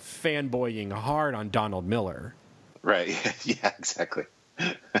 I was like fanboying hard on Donald Miller. Right. Yeah, exactly.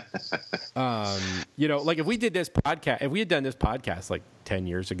 You know, like if we did this podcast, if we had done this podcast like 10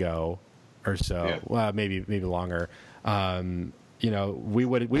 years ago or so, well, maybe longer, you know, we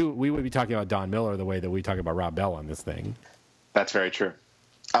would be talking about Don Miller the way that we talk about Rob Bell on this thing. That's very true.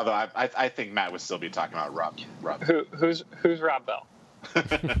 Although I think Matt would still be talking about Rob. Who's Rob Bell?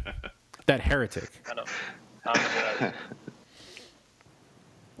 That heretic. I don't know who that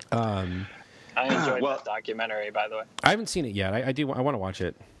is. I enjoyed that documentary, by the way. I haven't seen it yet. I want to watch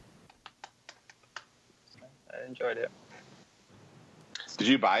it. I enjoyed it. Did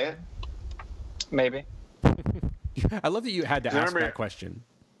you buy it? Maybe. I love that you had to ask that question.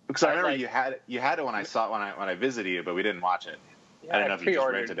 Because I remember you had it when I saw it when I visited you, but we didn't watch it. Yeah, I don't know if you just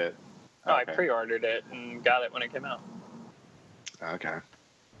rented it. No, okay. I pre-ordered it and got it when it came out. Okay.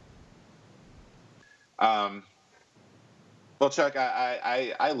 Well, Chuck,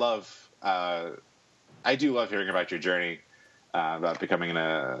 I love I do love hearing about your journey about becoming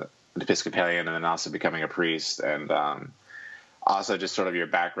an Episcopalian and then also becoming a priest, and also just sort of your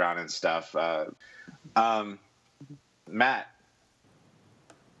background and stuff. Matt.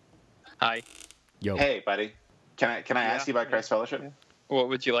 Hi. Yo. Hey, buddy. Can I ask you about Christ Fellowship? Yeah. What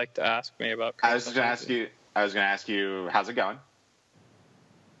would you like to ask me about Christ I was going to ask you, how's it going?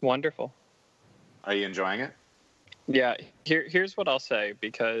 Wonderful. Are you enjoying it? Yeah. Here's what I'll say,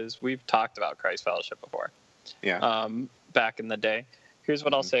 because we've talked about Christ Fellowship before. Yeah. Back in the day. Here's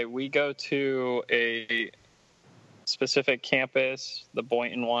what I'll say. We go to a specific campus, the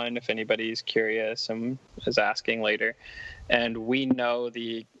Boynton one, if anybody's curious and is asking later. And we know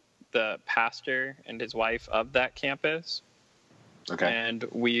the pastor and his wife of that campus. Okay. And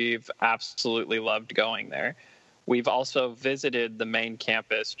we've absolutely loved going there. We've also visited the main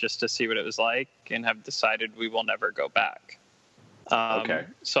campus just to see what it was like and have decided we will never go back. Okay.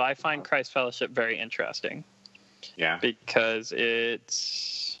 So I find Christ Fellowship very interesting. Yeah. Because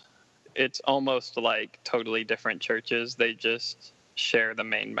it's almost like totally different churches. They just share the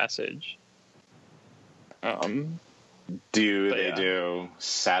main message. Do they do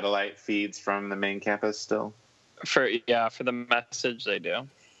satellite feeds from the main campus still? For the message they do.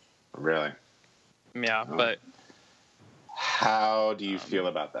 Really? Yeah, but how do you feel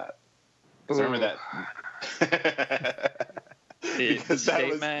about that? Remember that? Because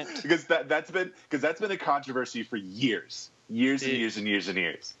that's been a controversy for years and years and years and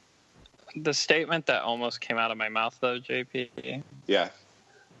years. The statement that almost came out of my mouth, though, JP. Yeah.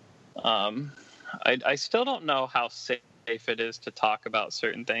 I still don't know how safe it is to talk about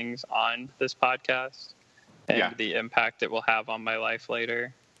certain things on this podcast and the impact it will have on my life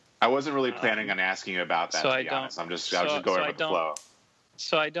later. I wasn't really planning on asking you about that, to be honest. I was just going with the flow.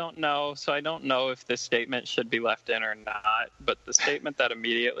 So I don't know if this statement should be left in or not, but the statement that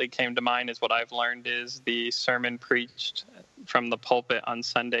immediately came to mind is what I've learned is the sermon preached from the pulpit on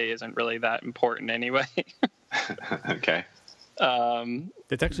Sunday isn't really that important anyway. Okay.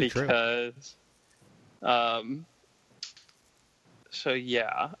 It's actually true. So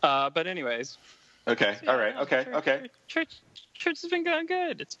yeah. But anyways. Okay. Yeah, all right. Okay. Church has been going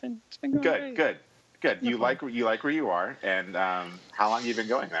good. It's been going great. Good. You like where you are, and how long have you been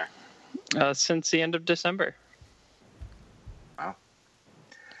going there? Since the end of December. Wow.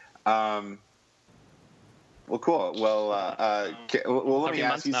 Well, cool. Well, let me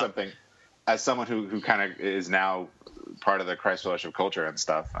ask you something. As someone who kind of is now part of the Christ Fellowship culture and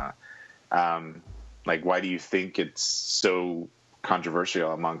stuff, like, why do you think it's so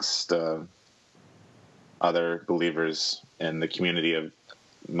controversial amongst other believers in the community of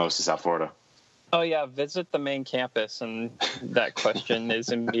most of South Florida? Oh yeah, visit the main campus, and that question is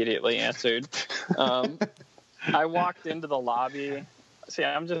immediately answered. I walked into the lobby. See,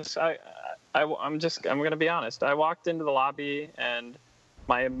 I'm going to be honest. I walked into the lobby, and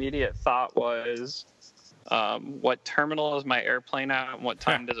my immediate thought was, what terminal is my airplane at, and what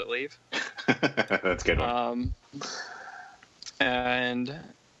time does it leave? That's a good one. And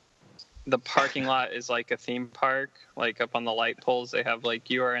the parking lot is like a theme park, like up on the light poles. They have like,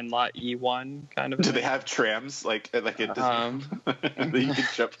 you are in lot E1 kind of. Do they have trams like it doesn't? You can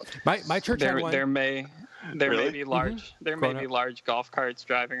jump. My church had one. There may be large. There may be large golf carts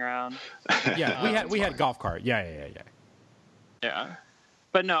driving around. Yeah, we had golf cart. Yeah.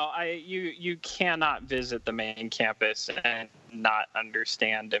 But no, you cannot visit the main campus and not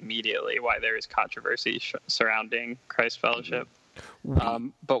understand immediately why there is controversy surrounding Christ Fellowship.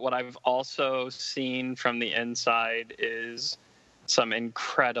 But what I've also seen from the inside is some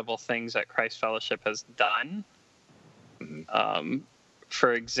incredible things that Christ Fellowship has done.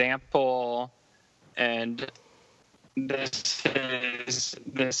 For example, and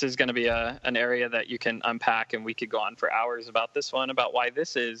this is going to be an area that you can unpack, and we could go on for hours about this one, about why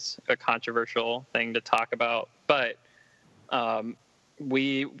this is a controversial thing to talk about. But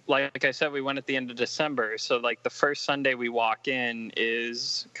we, like I said, we went at the end of December. So like the first Sunday we walk in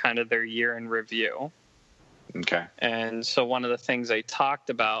is kind of their year in review. Okay. And so one of the things they talked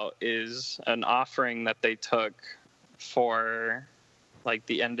about is an offering that they took for like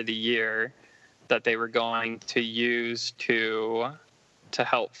the end of the year that they were going to use to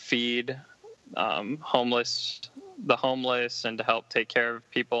help feed the homeless and to help take care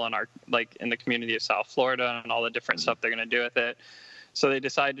of people in in the community of South Florida and all the different stuff they're going to do with it. So they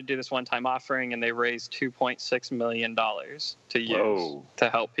decided to do this one-time offering, and they raised $2.6 million to use to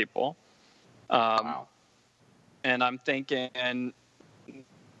help people. Wow. And I'm thinking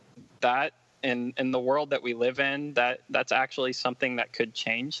that in the world that we live in, that's actually something that could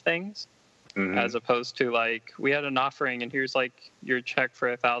change things. Mm-hmm. As opposed to like, we had an offering and here's like your check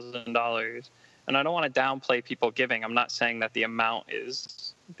for $1,000. And I don't want to downplay people giving. I'm not saying that the amount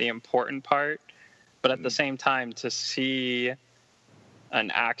is the important part, but at the same time, to see an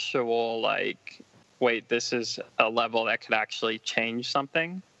actual like, wait, this is a level that could actually change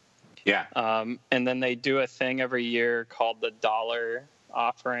something. Yeah. And then they do a thing every year called the dollar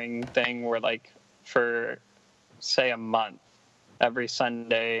offering thing, where like for say a month, every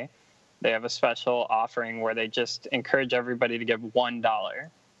Sunday, they have a special offering where they just encourage everybody to give $1,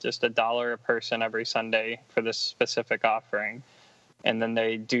 just $1 a person every Sunday for this specific offering. And then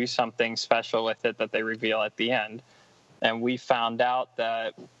they do something special with it that they reveal at the end. And we found out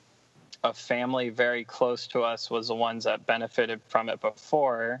that a family very close to us was the ones that benefited from it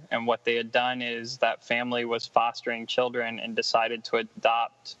before. And what they had done is that family was fostering children and decided to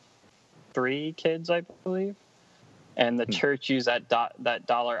adopt 3 kids, I believe. And the church used that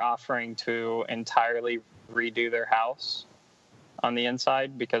dollar offering to entirely redo their house on the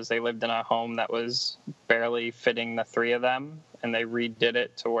inside, because they lived in a home that was barely fitting the 3 of them. And they redid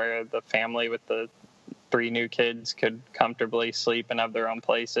it to where the family with the 3 new kids could comfortably sleep and have their own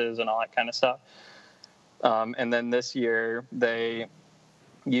places and all that kind of stuff. And then this year they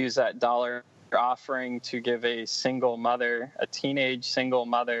used that dollar offering to give a teenage single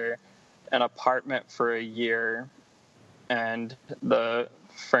mother, an apartment for a year and the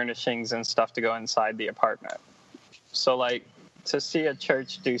furnishings and stuff to go inside the apartment. So like, to see a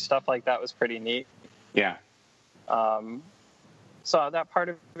church do stuff like that was pretty neat. Yeah. So that part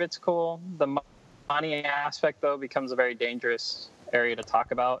of it's cool. The money aspect, though, becomes a very dangerous area to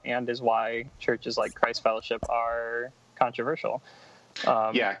talk about, and is why churches like Christ Fellowship are controversial.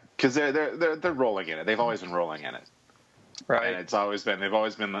 Yeah, because they're rolling in it. They've always been rolling in it. Right. And they've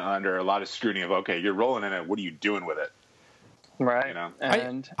always been under a lot of scrutiny of, okay, you're rolling in it. What are you doing with it? Right. You know?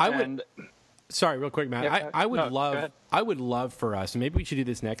 I would. Sorry, real quick, Matt. Yeah, I would love for us, and maybe we should do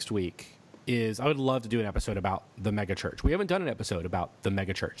this next week. I would love to do an episode about the megachurch. We haven't done an episode about the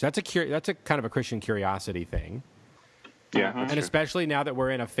megachurch. That's a kind of a Christian curiosity thing. Yeah, and especially now that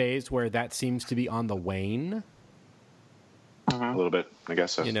we're in a phase where that seems to be on the wane. A little bit, I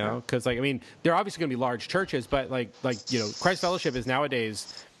guess so. You know, because like, I mean, they're obviously going to be large churches, but like you know, Christ Fellowship is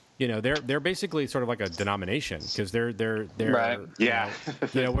nowadays. You know, they're basically sort of like a denomination, because they're right. Yeah.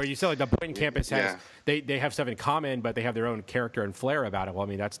 You know, where you say like the Boynton campus has they have stuff in common, but they have their own character and flair about it. Well, I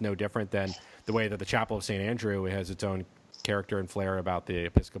mean, that's no different than the way that the Chapel of St. Andrew has its own character and flair about the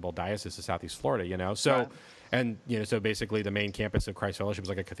Episcopal Diocese of Southeast Florida. You know, so and you know, so basically the main campus of Christ Fellowship is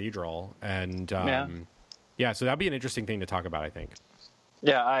like a cathedral, and so that'd be an interesting thing to talk about, I think.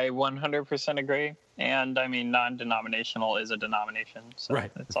 Yeah, I 100% agree. And I mean, non-denominational is a denomination, so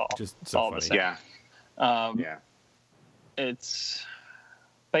right. It's all just it's so all funny. the same. Yeah.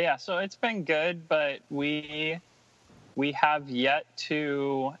 But yeah, so it's been good, but we have yet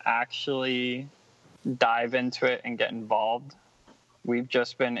to actually dive into it and get involved. We've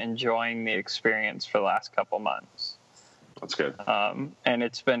just been enjoying the experience for the last couple months. That's good. And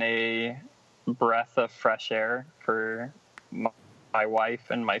it's been a breath of fresh air for my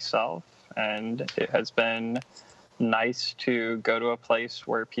wife and myself, and it has been nice to go to a place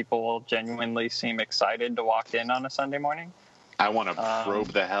where people genuinely seem excited to walk in on a Sunday morning. I want to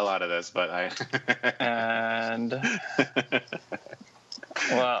probe the hell out of this, but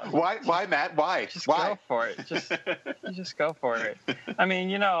Well, Why, Matt? Why? Just Why? go for it. Just go for it. I mean,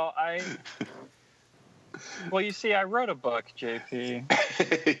 well, you see, I wrote a book,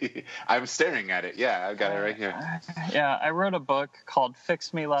 JP. I'm staring at it. Yeah, I've got it right here. Yeah, I wrote a book called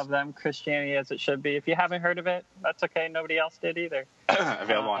Fix Me, Love Them, Christianity as It Should Be. If you haven't heard of it, that's okay. Nobody else did either.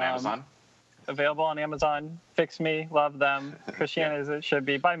 Available on Amazon. Available on Amazon. Fix Me, Love Them, Christianity as It Should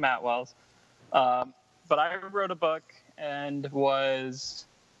Be by Matt Wells. But I wrote a book and was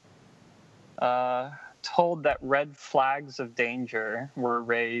told that red flags of danger were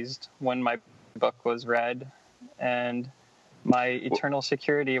raised when my book was read, and my eternal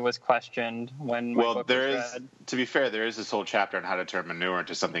security was questioned when my book was read. To be fair, there is this whole chapter on how to turn manure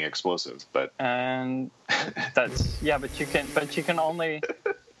into something explosive, but that's but you can only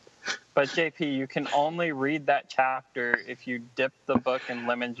but JP, you can only read that chapter if you dip the book in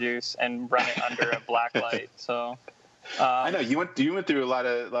lemon juice and run it under a black light. So I know you went through a lot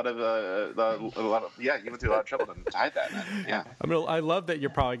of you went through a lot of trouble to hide that. Man. Yeah, I love that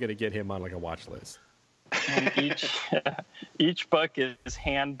you're probably going to get him on like a watch list. And each book is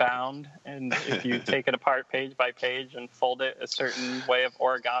hand bound, and if you take it apart page by page and fold it a certain way of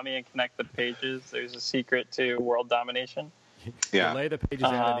origami and connect the pages, there's a secret to world domination. Yeah, you lay the pages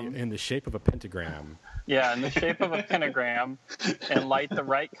out in the shape of a pentagram. Yeah, in the shape of a pentagram, and light the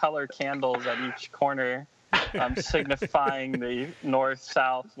right color candles at each corner. Signifying the north,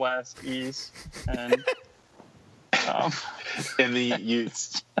 south, west, east, and then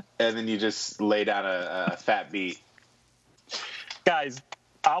you just lay down a fat beat. Guys,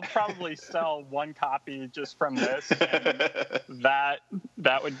 I'll probably sell one copy just from this, and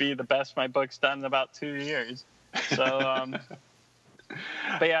that would be the best my book's done in about 2 years. So,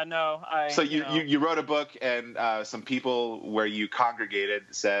 but yeah, no. So you wrote a book, and some people where you congregated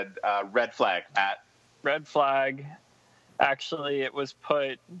said red flag, Matt. Red flag. Actually, it was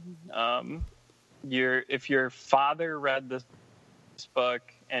put. If your father read this book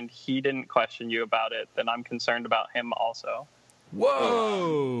and he didn't question you about it, then I'm concerned about him also.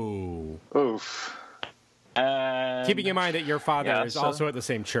 Whoa! Oof. Keeping in mind that your father is also at the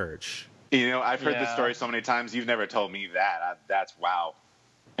same church. I've heard this story so many times. You've never told me that. That's wow.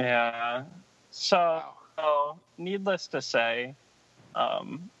 Yeah. So, needless to say,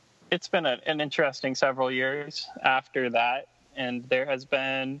 it's been an interesting several years after that, and there has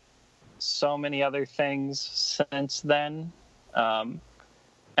been so many other things since then.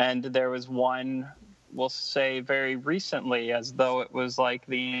 And there was one, we'll say very recently, as though it was like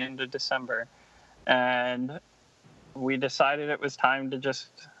the end of December. And we decided it was time to just,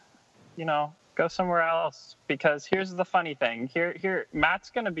 go somewhere else. Because here's the funny thing. Here, Matt's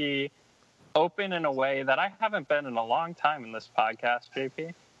going to be open in a way that I haven't been in a long time in this podcast,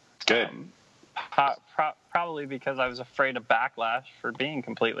 JP. Good. Probably because I was afraid of backlash, for being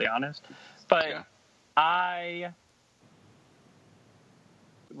completely honest. But I,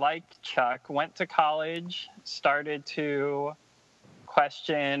 like Chuck, went to college, started to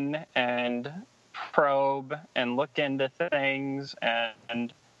question and probe and look into things,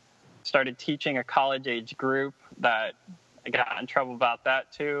 and started teaching a college-age group that I got in trouble about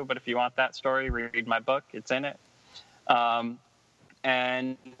that too. But if you want that story, read my book. It's in it.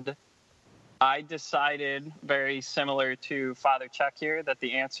 And I decided, very similar to Father Chuck here, that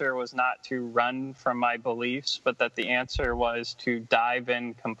the answer was not to run from my beliefs, but that the answer was to dive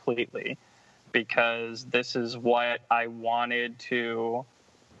in completely, because this is what I wanted to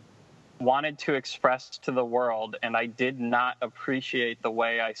express to the world, and I did not appreciate the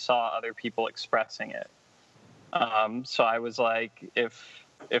way I saw other people expressing it. So I was like,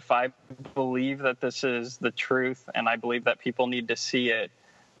 if I believe that this is the truth and I believe that people need to see it,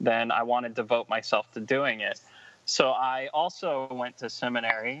 then I want to devote myself to doing it. So I also went to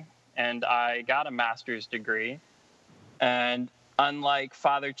seminary and I got a master's degree. And unlike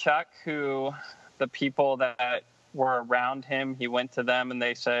Father Chuck, who the people that were around him, he went to them and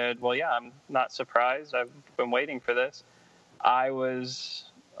they said, well, yeah, I'm not surprised. I've been waiting for this. I was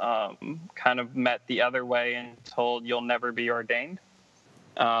kind of met the other way and told, you'll never be ordained.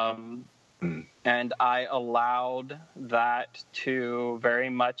 And I allowed that to very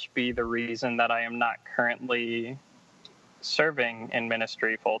much be the reason that I am not currently serving in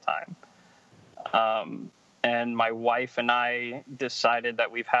ministry full time. And my wife and I decided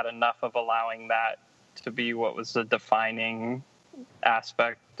that we've had enough of allowing that to be what was the defining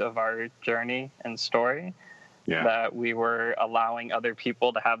aspect of our journey and story. Yeah. That we were allowing other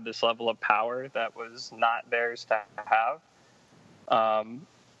people to have this level of power that was not theirs to have.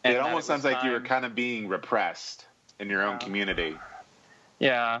 It almost sounds like you were kind of being repressed in your own community.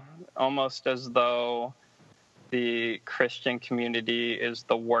 Yeah, almost as though the Christian community is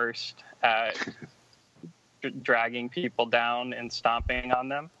the worst at dragging people down and stomping on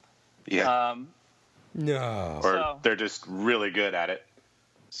them. Yeah. No. Or they're just really good at it.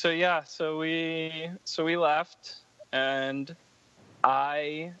 So we left, and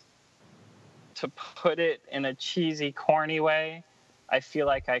to put it in a cheesy, corny way, I feel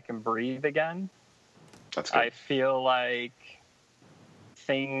like I can breathe again. That's good. I feel like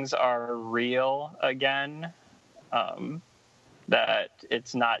things are real again. That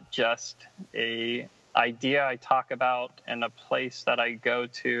it's not just a idea I talk about and a place that I go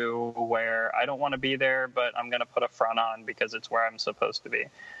to where I don't want to be there, but I'm going to put a front on because it's where I'm supposed to be.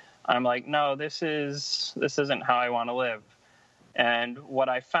 I'm like, no, this isn't how I want to live. And what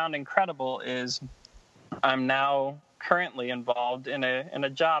I found incredible is I'm now currently involved in a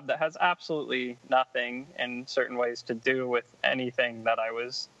job that has absolutely nothing in certain ways to do with anything that I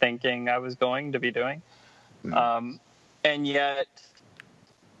was thinking I was going to be doing. And yet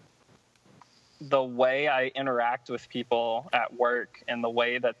the way I interact with people at work and the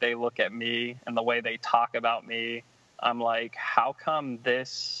way that they look at me and the way they talk about me, I'm like, how come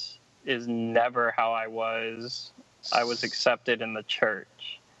this is never how I was accepted in the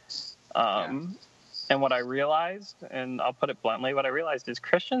church? And what I realized, and I'll put it bluntly, what I realized is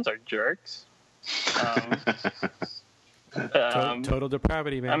Christians are jerks. Total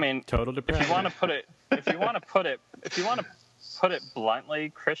depravity, man. I mean, total depravity. If you want to put it bluntly,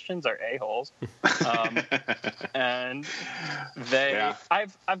 Christians are a-holes. And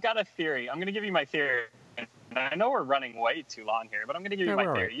I've got a theory. I'm going to give you my theory. And I know we're running way too long here, but I'm going to give you my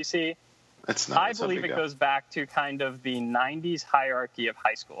theory. Right. You see, I believe it goes back to kind of the 90s hierarchy of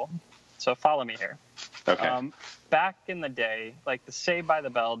high school. So follow me here. Okay. Back in the day, like the Saved by the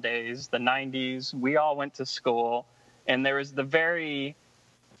Bell days, the 90s, we all went to school, and there was the very,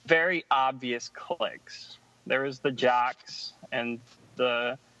 very obvious cliques. There was the jocks and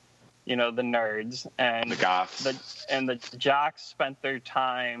the nerds, and the goths. The jocks spent their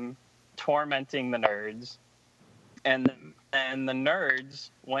time tormenting the nerds, and the nerds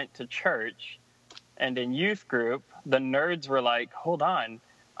went to church, and in youth group, the nerds were like, hold on,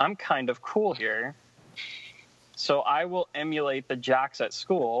 I'm kind of cool here, so I will emulate the jocks at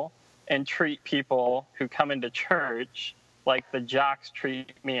school and treat people who come into church like the jocks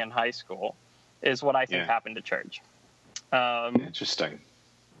treat me in high school, is what I think happened to church. Interesting.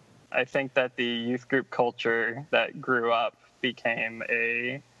 I think that the youth group culture that grew up became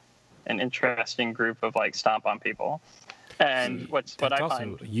an interesting group of like stomp on people. And what I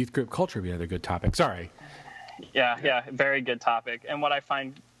find, youth group culture would be another good topic. Sorry. Yeah, very good topic. And what I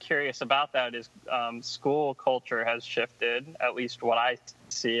find curious about that is school culture has shifted, at least what I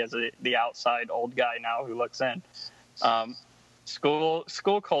see as the outside old guy now who looks in.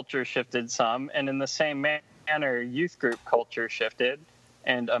 School culture shifted some, and in the same manner, youth group culture shifted.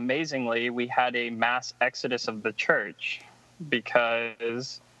 And amazingly, we had a mass exodus of the church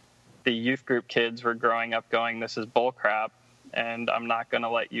because the youth group kids were growing up going, this is bullcrap, and I'm not going to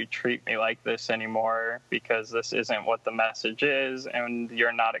let you treat me like this anymore because this isn't what the message is, and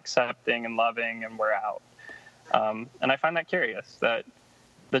you're not accepting and loving, and we're out. And I find that curious, that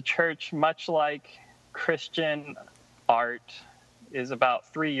the church, much like Christian art, is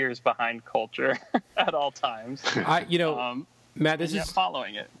about 3 years behind culture at all times. Matt, this is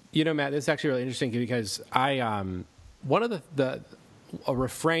following it. Matt, this is actually really interesting because one of a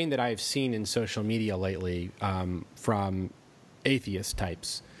refrain that I've seen in social media lately from atheist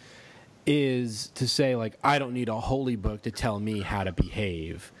types is to say, like, I don't need a holy book to tell me how to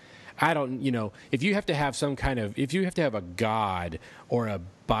behave. I don't, if you have to have if you have to have a God or a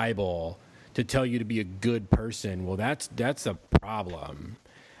Bible to tell you to be a good person, well, that's a problem.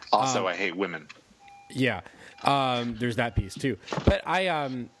 Also, I hate women. Yeah. There's that piece too. But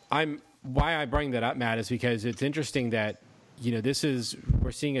why I bring that up, Matt, is because it's interesting that,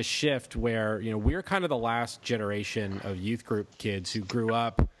 we're seeing a shift where, we're kind of the last generation of youth group kids who grew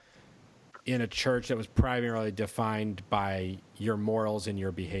up in a church that was primarily defined by your morals and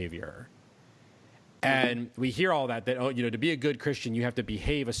your behavior. And we hear all that, to be a good Christian, you have to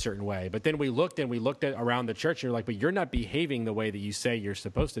behave a certain way. But then we looked at around the church and you're like, but you're not behaving the way that you say you're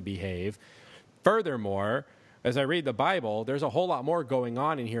supposed to behave. Furthermore, as I read the Bible, there's a whole lot more going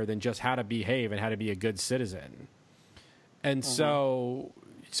on in here than just how to behave and how to be a good citizen. And so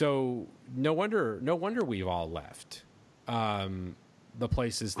no wonder we've all left the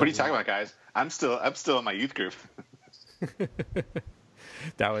places. What are you talking about, guys? I'm still in my youth group.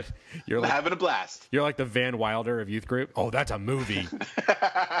 You're having a blast. You're like the Van Wilder of youth group. Oh, that's a movie.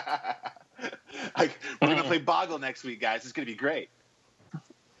 We're gonna play Boggle next week, guys. It's gonna be great.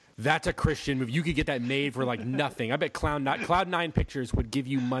 That's a Christian movie. You could get that made for like nothing. I bet Cloud9 Pictures would give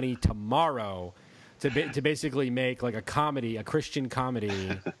you money tomorrow to basically make like a comedy, a Christian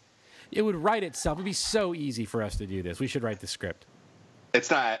comedy. It would write itself. It'd be so easy for us to do this. We should write the script. It's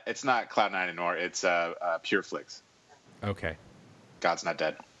not Cloud9 anymore. It's Pure Flix. Okay. God's Not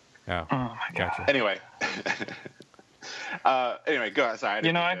Dead. Oh my gotcha. Anyway. Go on. Sorry.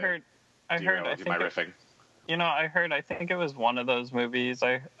 I heard. I think my riffing. I think it was one of those movies.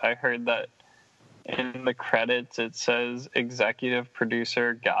 I heard that in the credits it says executive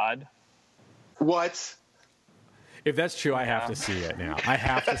producer God. What? If that's true, I have to see it now. I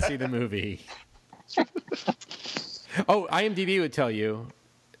have to see the movie. Oh, IMDb would tell you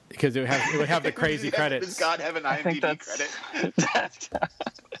because it would have the crazy credits. Does God have an IMDb credit?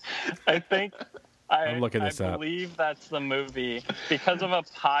 I think. I'm looking this up. I believe that's the movie because of a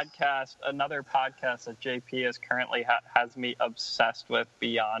podcast, another podcast that JP is currently has me obsessed with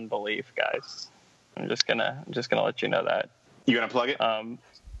beyond belief, guys. I'm just gonna let you know that. You gonna plug it?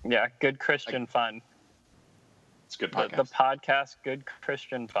 Yeah, Good Christian Fun. It's a good podcast. The podcast, Good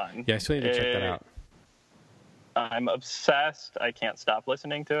Christian Fun. Yeah, I still need to check that out. I'm obsessed. I can't stop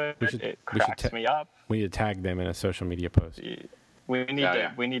listening to it. It cracks me up. We need to tag them in a social media post. We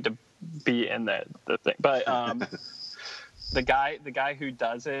need to be in the thing. But the guy who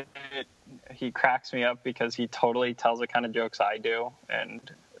does it, he cracks me up because he totally tells the kind of jokes I do, and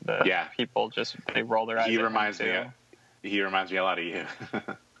people just they roll their eyes. He reminds me a lot of you.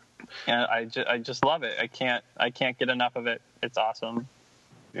 And I just love it. I can't get enough of it. It's awesome.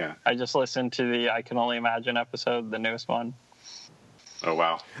 Yeah. I just listened to the I Can Only Imagine episode, the newest one. Oh,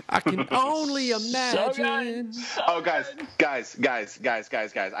 wow. I can only imagine. Guys.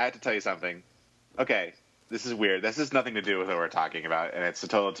 I have to tell you something. Okay, this is weird. This has nothing to do with what we're talking about, and it's a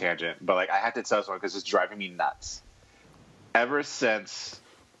total tangent. But, I have to tell someone because it's driving me nuts. Ever since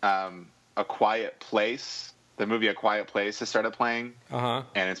A Quiet Place, the movie A Quiet Place has started playing, and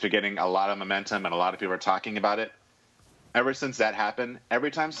it's been getting a lot of momentum, and a lot of people are talking about it. Ever since that happened,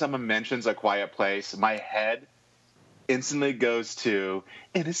 every time someone mentions A Quiet Place, my head instantly goes to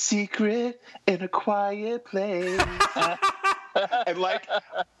in a secret, in a quiet place. And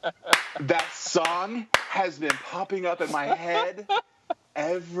that song has been popping up in my head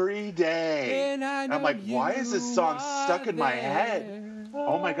every day. And I'm like, why is this song stuck in my head?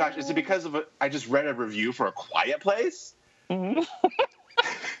 Oh my gosh, is it because of I just read a review for A Quiet Place? Mm-hmm.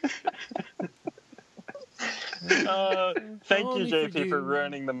 Thank you, JP, for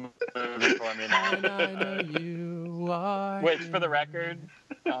ruining the movie for me now. I know you are. Which, for the record,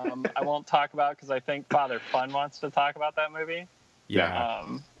 I won't talk about because I think Father Fun wants to talk about that movie. Yeah.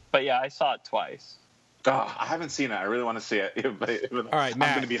 But yeah, I saw it twice. Oh, I haven't seen it. I really want to see it. All right, Matt.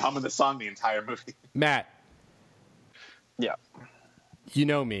 I'm going to be humming the song the entire movie. Matt. Yeah. You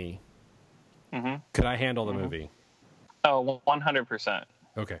know me. Mm-hmm. Could I handle the movie? Oh, 100%.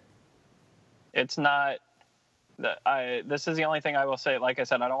 Okay. It's not... This is the only thing I will say. Like I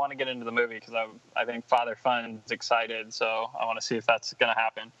said, I don't want to get into the movie because I think Father Fun's excited, so I want to see if that's going to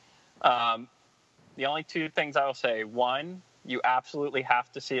happen. The only two things I will say: one, you absolutely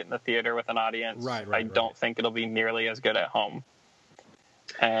have to see it in the theater with an audience. Right. I don't think it'll be nearly as good at home.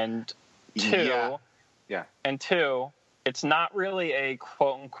 And two, And two, it's not really a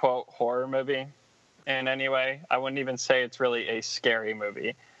quote unquote horror movie in any way. I wouldn't even say it's really a scary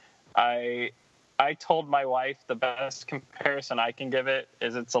movie. I told my wife the best comparison I can give it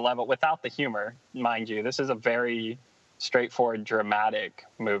is it's a level without the humor, mind you. This is a very straightforward, dramatic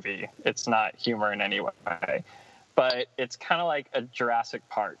movie. It's not humor in any way, but it's kind of like a Jurassic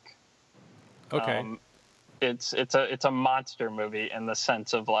Park. Okay. It's a monster movie in the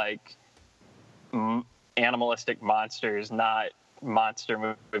sense of animalistic monsters, not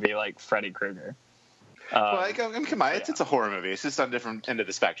monster movie like Freddy Krueger. Come on, it's a horror movie. It's just on different end of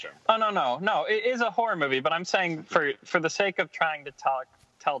the spectrum. Oh no! It is a horror movie, but I'm saying for the sake of trying to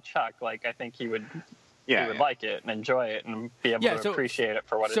tell Chuck, I think he would like it and enjoy it and be able to appreciate it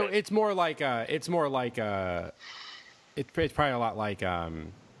for what it is. So it's more like it's probably a lot like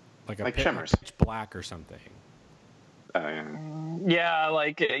Tremors. Pitch Black or something.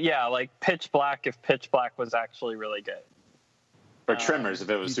 Like Pitch Black if Pitch Black was actually really good. Or Tremors if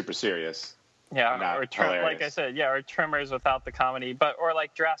it was super serious. Yeah, like I said, or Tremors without the comedy, or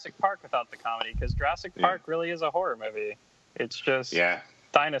like Jurassic Park without the comedy, because Jurassic Park really is a horror movie. It's just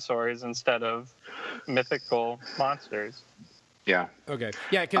dinosaurs instead of mythical monsters. Yeah. Okay.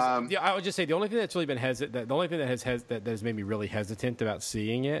 Yeah, because I would just say the only thing that's really been that has made me really hesitant about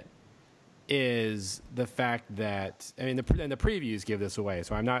seeing it is the fact that and the previews give this away,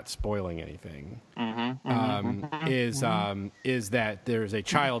 so I'm not spoiling anything. Is that there's a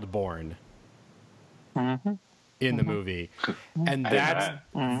child born in the movie, and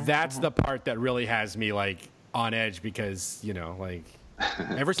that's the part that really has me like on edge because like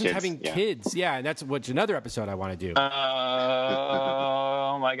ever since having kids, and that's what's another episode I want to do.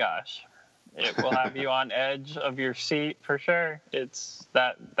 Oh my gosh. It will have you on edge of your seat for sure. It's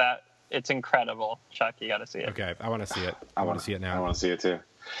it's incredible. Chuck, you got to see it. Okay, I want to see it. I want to see it now. I want to see it too.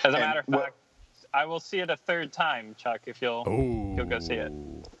 As a matter of fact, I will see it a third time, Chuck, if you'll go see it.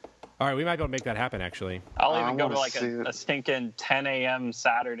 All right, we might be able to make that happen, actually. I'll even go to like a stinking 10 a.m.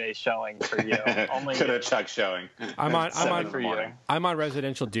 Saturday showing for you. Only to the Chuck showing. I'm on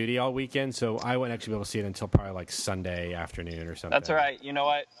residential duty all weekend, so I wouldn't actually be able to see it until probably like Sunday afternoon or something. That's all right. You know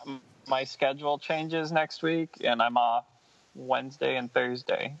what? My schedule changes next week, and I'm off Wednesday and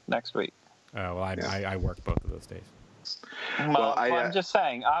Thursday next week. Oh, well, I work both of those days. Well, I'm just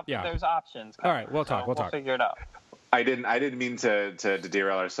saying, there's options. All right, we'll talk. We'll figure it out. I didn't mean to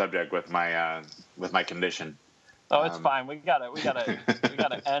derail our subject with my condition. Oh, it's fine. We gotta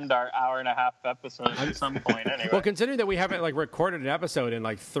end our hour-and-a-half episode at some point anyway. Well, considering that we haven't like recorded an episode in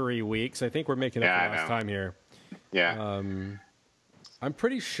like 3 weeks, I think we're making up for last time here. Yeah. I'm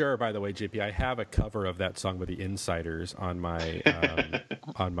pretty sure, by the way, JP, I have a cover of that song with the Insiders on my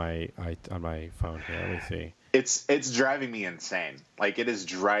on my phone here. Let me see. It's driving me insane. Like it is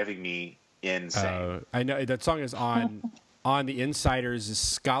driving me insane. I know that song is on the Insiders'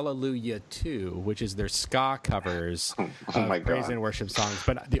 Scalaluya 2, which is their ska covers of praise and worship songs.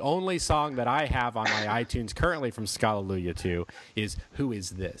 But the only song that I have on my iTunes currently from Scalaluya 2 is "Who Is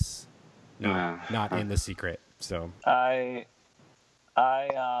This?" Not In the Secret. So I've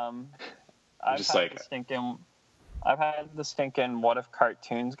had the stinking "What If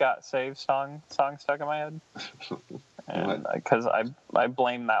Cartoons Got Saved" song stuck in my head, and because I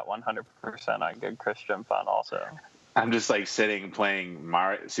blame that 100% on good Christian fun. Also, I'm just like sitting playing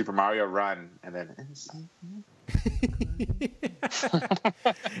Super Mario Run, and then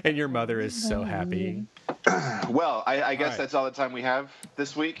and your mother is so happy. Well, I guess that's all the time we have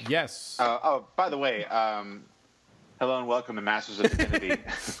this week. Yes. By the way. Hello and welcome to Masters of Divinity.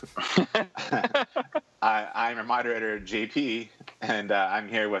 I'm your moderator, JP, and I'm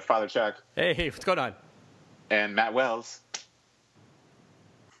here with Father Chuck. Hey, what's going on? And Matt Wells.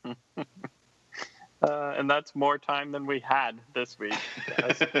 And that's more time than we had this week.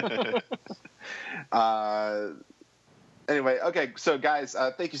 Anyway, okay, so guys,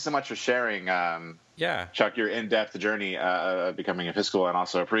 thank you so much for sharing, Chuck, your in-depth journey of becoming a Episcopal and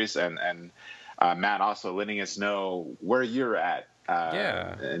also a priest, and Matt also letting us know where you're at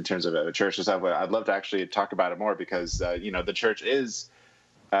in terms of a church and stuff. I'd love to actually talk about it more because the church is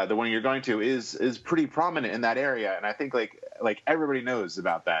the one you're going to is pretty prominent in that area, and I think like everybody knows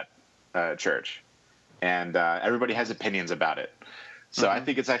about that church, and everybody has opinions about it. So I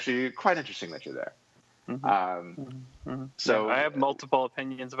think it's actually quite interesting that you're there. So I have multiple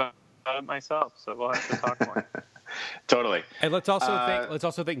opinions about it myself, so we'll have to talk more. Totally. And let's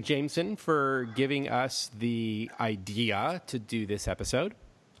also thank Jameson for giving us the idea to do this episode.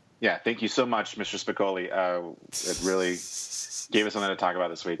 Yeah, thank you so much, Mr. Spicoli. It really gave us something to talk about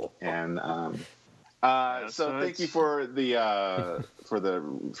this week, and so thank you for the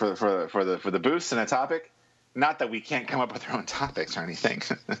boost and a topic. Not that we can't come up with our own topics or anything.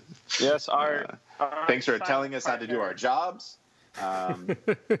 Yes, our thanks for telling us how to do our jobs.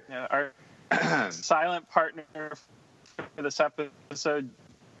 Our silent partner for this episode,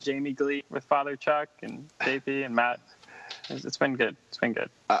 Jamie Glee, with Father Chuck and JP and Matt. It's been good.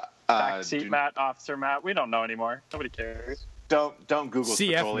 Backseat Matt, Officer Matt. We don't know anymore. Nobody cares. Don't Google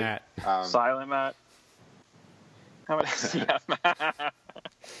CF Spicoli. Matt. Silent Matt. How about CF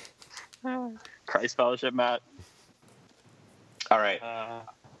Matt? Christ Fellowship Matt. All right.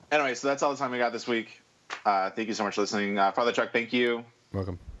 Anyway, so that's all the time we got this week. Thank you so much for listening. Father Chuck, thank you.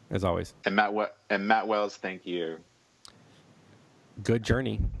 Welcome, as always. And Matt Wells, thank you. Good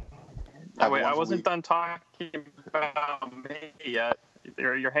journey. Wait, I wasn't done talking about me yet.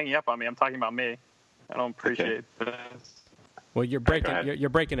 You're hanging up on me. I'm talking about me. I don't appreciate this. Well, you're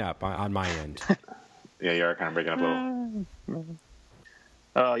breaking up on my end. Yeah, you are kind of breaking up a little.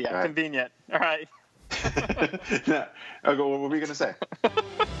 Oh, yeah, convenient. All right. Okay, what were we going to say?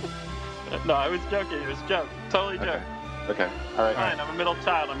 No, I was joking. It was a joke. Totally joke. Okay. All right. Fine, I'm a middle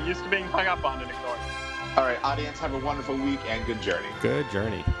child. I'm used to being hung up on and ignored. All right, audience, have a wonderful week and good journey. Good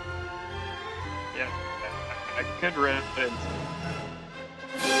journey. Yeah. Good riddance.